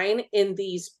decline in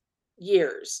these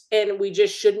years, and we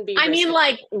just shouldn't be. I mean,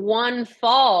 like one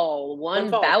fall, one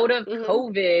bout of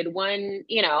COVID, one,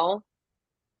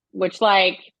 which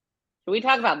like, can we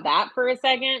talk about that for a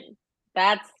second?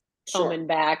 That's coming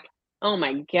back. Oh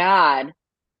my God.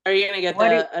 Are you going to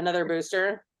get another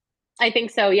booster? I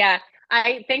think so, yeah.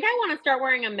 I think I want to start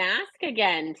wearing a mask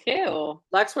again, too.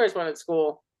 Lex wears one at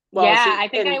school. Well,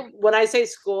 yeah, when I say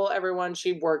school, everyone,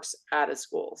 she works at a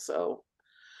school. So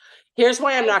here's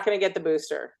why I'm not going to get the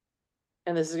booster.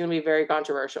 And this is going to be very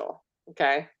controversial.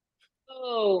 Okay.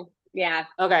 Oh, yeah.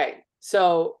 Okay.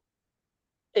 So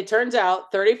it turns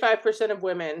out 35% of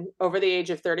women over the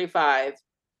age of 35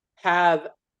 have,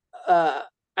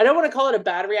 I don't want to call it a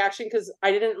bad reaction because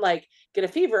I didn't like get a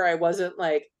fever. I wasn't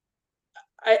like,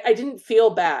 I didn't feel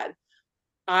bad.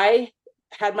 I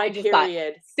had my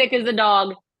period. Sick as a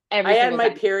dog. I had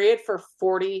my period for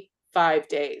 45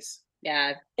 days.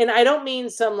 Yeah. And I don't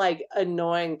mean some like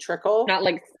annoying trickle. Not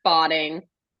like spotting.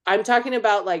 I'm talking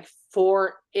about like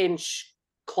 4-inch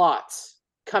clots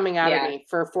coming out of me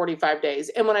for 45 days.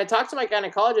 And when I talked to my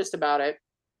gynecologist about it,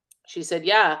 she said,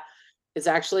 yeah, it's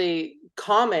actually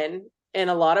common in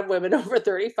a lot of women over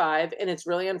 35. And it's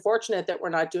really unfortunate that we're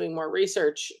not doing more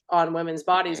research on women's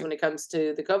bodies when it comes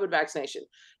to the COVID vaccination.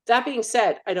 That being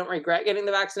said, I don't regret getting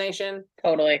the vaccination.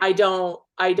 Totally.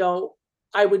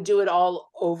 I would do it all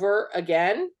over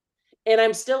again. And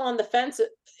I'm still on the fence.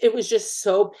 It was just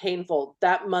so painful.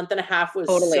 That month and a half was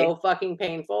so fucking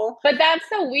painful. But that's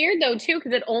so weird though, too,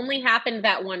 because it only happened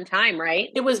that one time, right?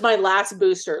 It was my last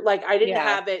booster. Like I didn't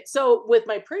have it. So with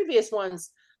my previous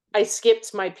ones, I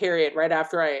skipped my period right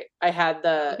after I had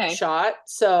the shot.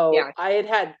 So I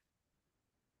had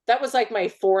that was like my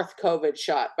 4th COVID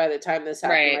shot by the time this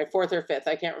happened, my 4th or 5th.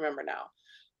 I can't remember now.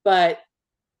 But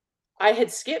I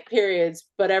had skipped periods,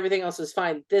 but everything else was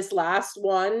fine. This last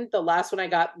one, the last one I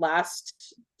got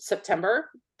last September,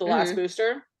 the last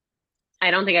booster.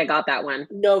 I don't think I got that one.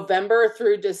 November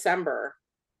through December,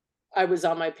 I was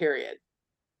on my period.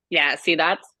 Yeah, see,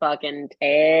 that's fucking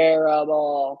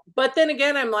terrible. But then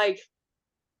again, I'm like,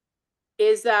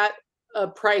 is that a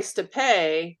price to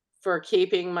pay for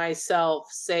keeping myself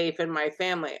safe and my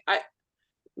family? I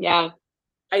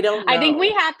don't know. I think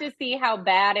we have to see how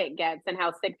bad it gets and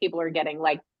how sick people are getting.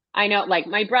 Like, I know, like,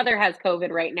 my brother has COVID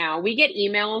right now. We get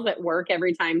emails at work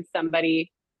every time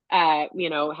somebody, has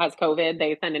COVID.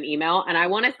 They send an email. And I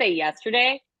want to say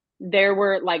yesterday, there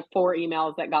were like 4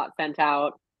 emails that got sent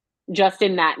out just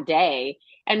in that day.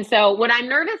 And so what I'm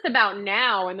nervous about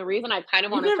now, and the reason I kind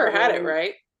of want to never had it,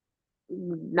 right?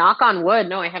 Knock on wood.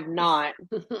 No, I have not.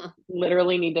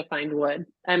 Literally need to find wood.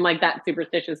 I'm like that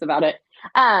superstitious about it.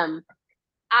 I'm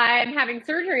having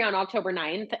surgery on October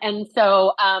 9th. And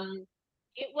so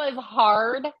it was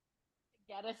hard to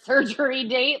get a surgery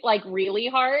date like really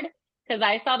hard because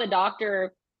I saw the doctor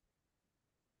at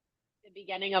the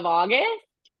beginning of August.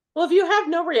 Well, if you have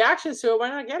no reactions to it, why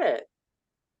not get it?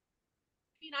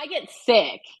 I mean, I get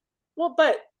sick. Well,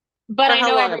 but I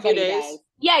know everybody does.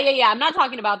 Yeah. I'm not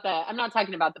talking about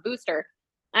the booster.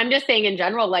 I'm just saying in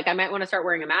general, like I might want to start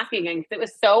wearing a mask again because it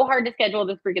was so hard to schedule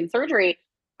this freaking surgery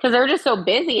because they're just so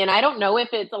busy. And I don't know if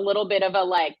it's a little bit of a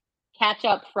like catch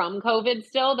up from COVID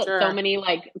still that so many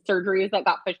like surgeries that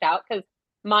got pushed out because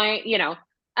my,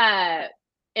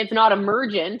 it's not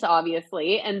emergent,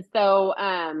 obviously. And so,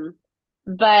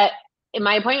 but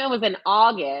my appointment was in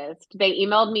August. They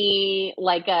emailed me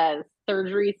like a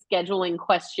surgery scheduling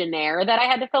questionnaire that I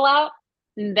had to fill out.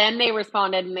 And then they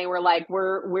responded and they were like,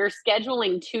 we're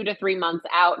scheduling 2 to 3 months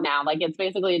out now. Like it's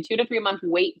basically a 2 to 3 month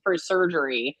wait for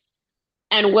surgery.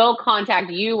 And we'll contact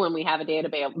you when we have a date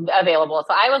available.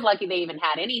 So I was lucky they even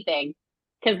had anything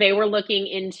because they were looking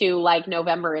into like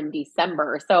November and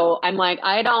December. So I'm like,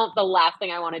 the last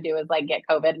thing I want to do is like get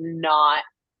COVID and not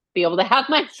be able to have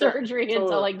my surgery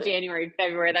until like January,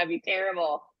 February. That'd be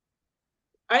terrible.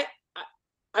 I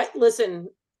listen,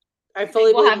 I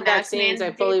fully believe in vaccines.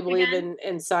 I fully believe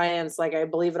in science. Like I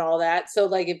believe in all that. So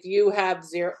like if you have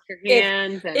zero,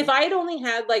 if I had only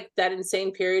had like that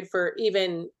insane period for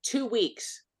even 2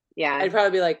 weeks, I'd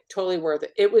probably be like totally worth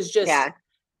it. It was just,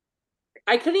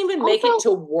 I couldn't even make it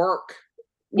to work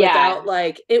without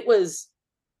like, it was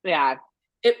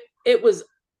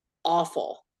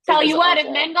awful. Tell you what,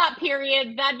 if men got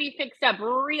periods, that'd be fixed up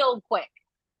real quick.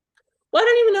 Well, I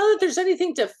don't even know that there's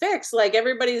anything to fix. Like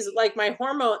everybody's like my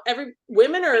hormone.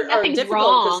 Women are difficult.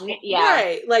 Wrong.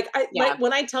 Right. Like like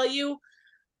when I tell you,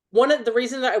 one of the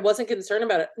reasons that I wasn't concerned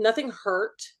about it, nothing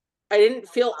hurt. I didn't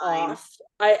feel off.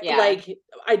 I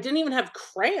didn't even have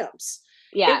cramps.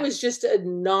 Yeah. It was just a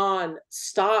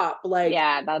non-stop. Like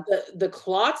the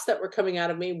clots that were coming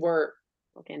out of me were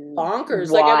fucking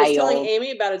bonkers. Wild. Like I was telling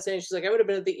Amy about it today. She's like, I would have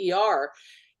been at the ER.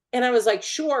 And I was like,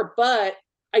 sure, but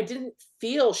I didn't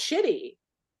feel shitty.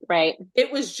 Right.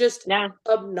 It was just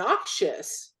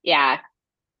obnoxious. Yeah.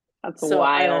 That's wild.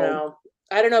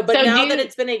 I don't know. But so now that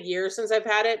it's been a year since I've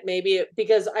had it, maybe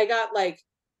because I got like,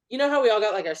 you know how we all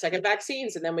got like our second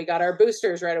vaccines and then we got our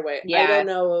boosters right away. Yeah. I don't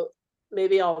know.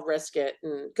 Maybe I'll risk it.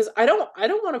 Because I don't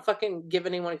want to fucking give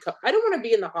anyone, I don't want to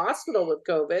be in the hospital with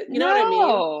COVID. You know what I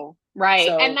mean? Right.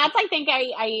 So, and that's, I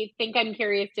think I'm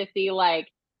curious to see like,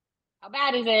 how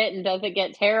bad is it? And does it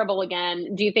get terrible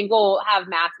again? Do you think we'll have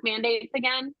mask mandates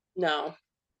again? No.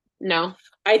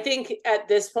 I think at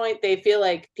this point, they feel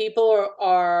like people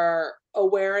are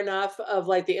aware enough of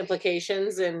like the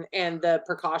implications and the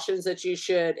precautions that you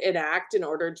should enact in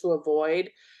order to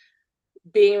avoid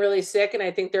being really sick. And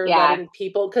I think they're letting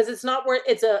people, because it's not worth,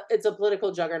 it's a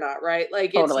political juggernaut, right?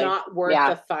 Like it's not worth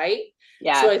the fight.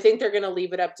 Yeah. So I think they're going to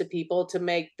leave it up to people to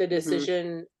make the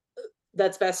decision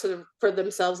that's best for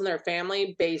themselves and their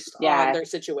family based on their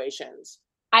situations.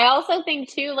 I also think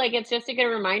too, like, it's just a good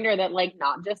reminder that like,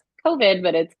 not just COVID,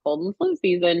 but it's cold and flu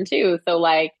season too. So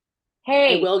like,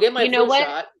 hey, I will get my flu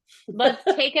shot. Let's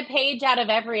take a page out of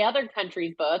every other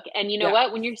country's book. And you know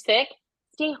what? When you're sick,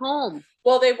 stay home.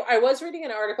 Well, I was reading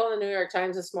an article in the New York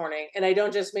Times this morning, and I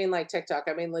don't just mean like TikTok.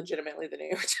 I mean legitimately the New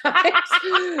York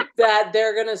Times that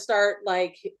they're going to start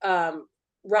like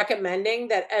recommending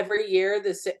that every year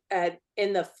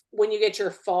when you get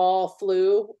your fall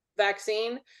flu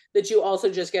vaccine that you also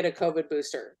just get a COVID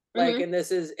booster. Like, and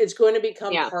it's going to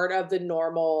become part of the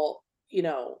normal,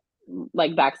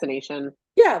 like vaccination.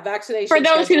 Yeah, vaccination for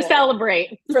those who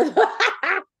celebrate.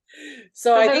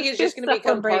 So I think it's just going to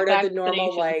become part of the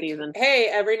normal, like, season. Hey,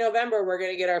 every November we're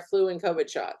going to get our flu and COVID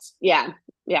shots. Yeah,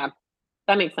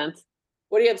 that makes sense.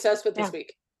 What are you obsessed with this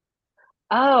week?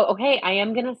 Oh, okay. I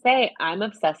am going to say I'm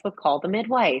obsessed with Call the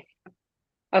Midwife.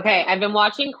 Okay, I've been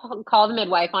watching Call the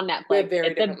Midwife on Netflix. We have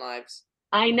very different lives.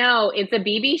 I know. It's a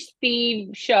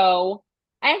BBC show.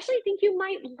 I actually think you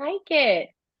might like it.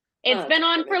 It's been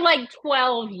on for like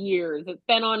 12 years. It's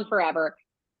been on forever.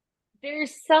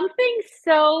 There's something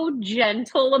so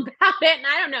gentle about it. And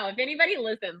I don't know if anybody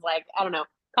listens, like, I don't know,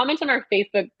 comment on our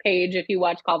Facebook page if you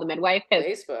watch Call the Midwife.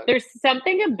 Facebook. There's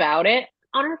something about it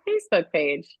on our Facebook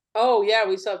page. Oh, yeah,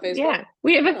 we saw Facebook. Yeah,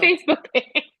 we have a Facebook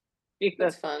page. Jesus.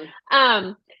 That's fun.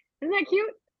 Isn't that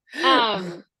cute?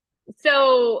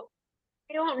 So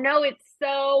I don't know. It's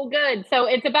so good. So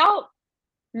it's about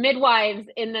midwives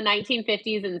in the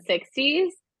 1950s and 60s.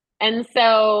 And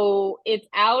so it's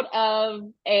out of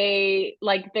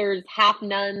there's half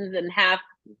nuns and half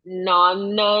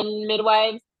non-nun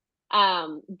midwives.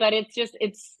 But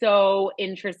it's so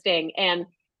interesting.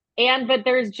 But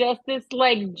there's just this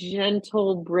like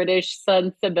gentle British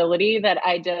sensibility that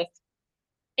I just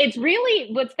it's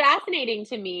really what's fascinating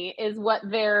to me is what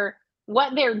they're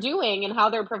doing and how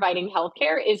they're providing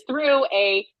healthcare is through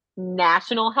a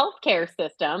national healthcare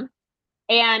system.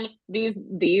 And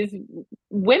these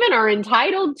women are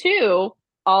entitled to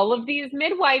all of these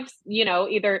midwives,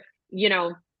 either,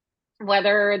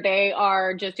 whether they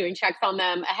are just doing checks on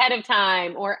them ahead of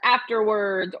time or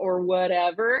afterwards or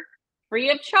whatever, free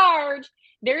of charge.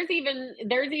 There's even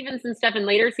some stuff in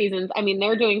later seasons. I mean,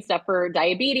 they're doing stuff for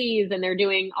diabetes and they're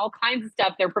doing all kinds of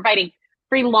stuff. They're providing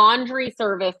free laundry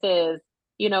services,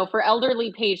 for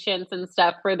elderly patients and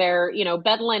stuff for their,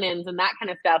 bed linens and that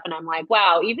kind of stuff. And I'm like,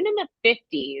 wow, even in the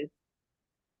 50s,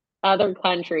 other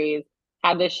countries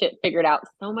had this shit figured out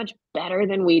so much better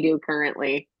than we do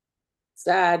currently.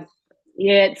 Sad.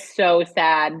 It's so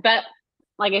sad. But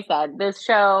like I said, this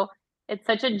show, it's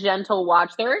such a gentle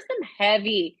watch. There are some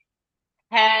heavy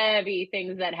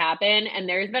things that happen. And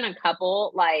there's been a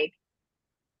couple like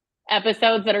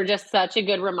episodes that are just such a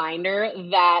good reminder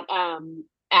that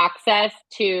access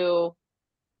to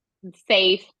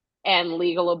safe and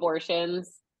legal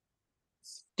abortions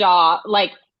stop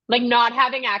like not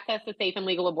having access to safe and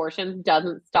legal abortions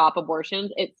doesn't stop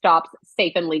abortions. It stops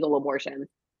safe and legal abortions.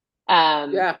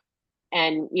 Yeah.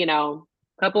 And, a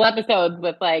couple episodes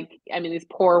with these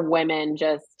poor women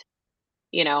just,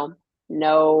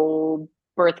 no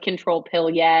birth control pill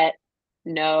yet.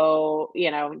 No,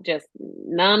 just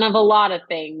none of a lot of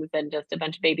things and just a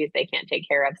bunch of babies they can't take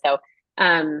care of. So,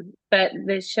 but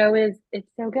this show it's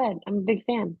so good. I'm a big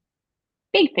fan.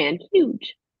 Big fan.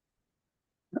 Huge.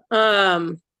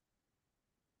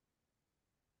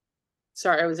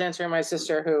 Sorry, I was answering my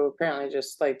sister who apparently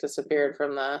just disappeared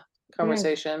from the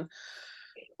conversation.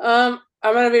 I'm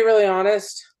gonna be really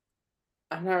honest.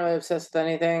 I'm not really obsessed with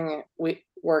anything.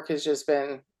 Work has just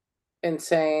been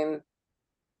insane.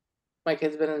 My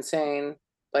kid's been insane.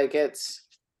 It's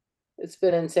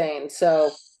been insane.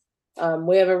 So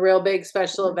we have a real big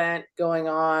special event going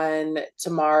on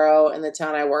tomorrow in the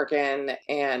town I work in.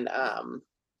 And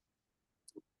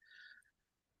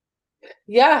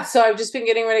so I've just been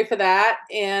getting ready for that.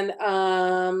 And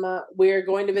we're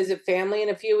going to visit family in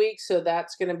a few weeks. So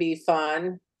that's going to be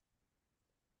fun.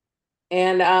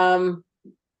 And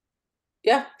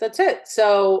that's it.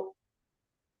 So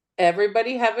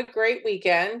everybody have a great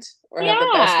weekend or have the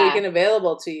best weekend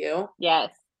available to you. Yes.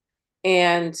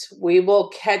 And we will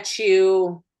catch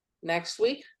you next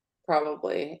week,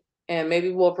 probably. And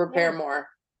maybe we'll prepare more.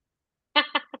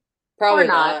 Probably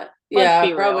not.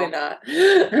 Yeah, probably not.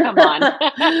 Come on.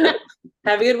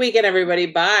 Have a good weekend, everybody.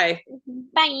 Bye.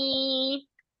 Bye.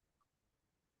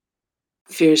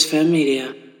 Fierce Femme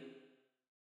Media.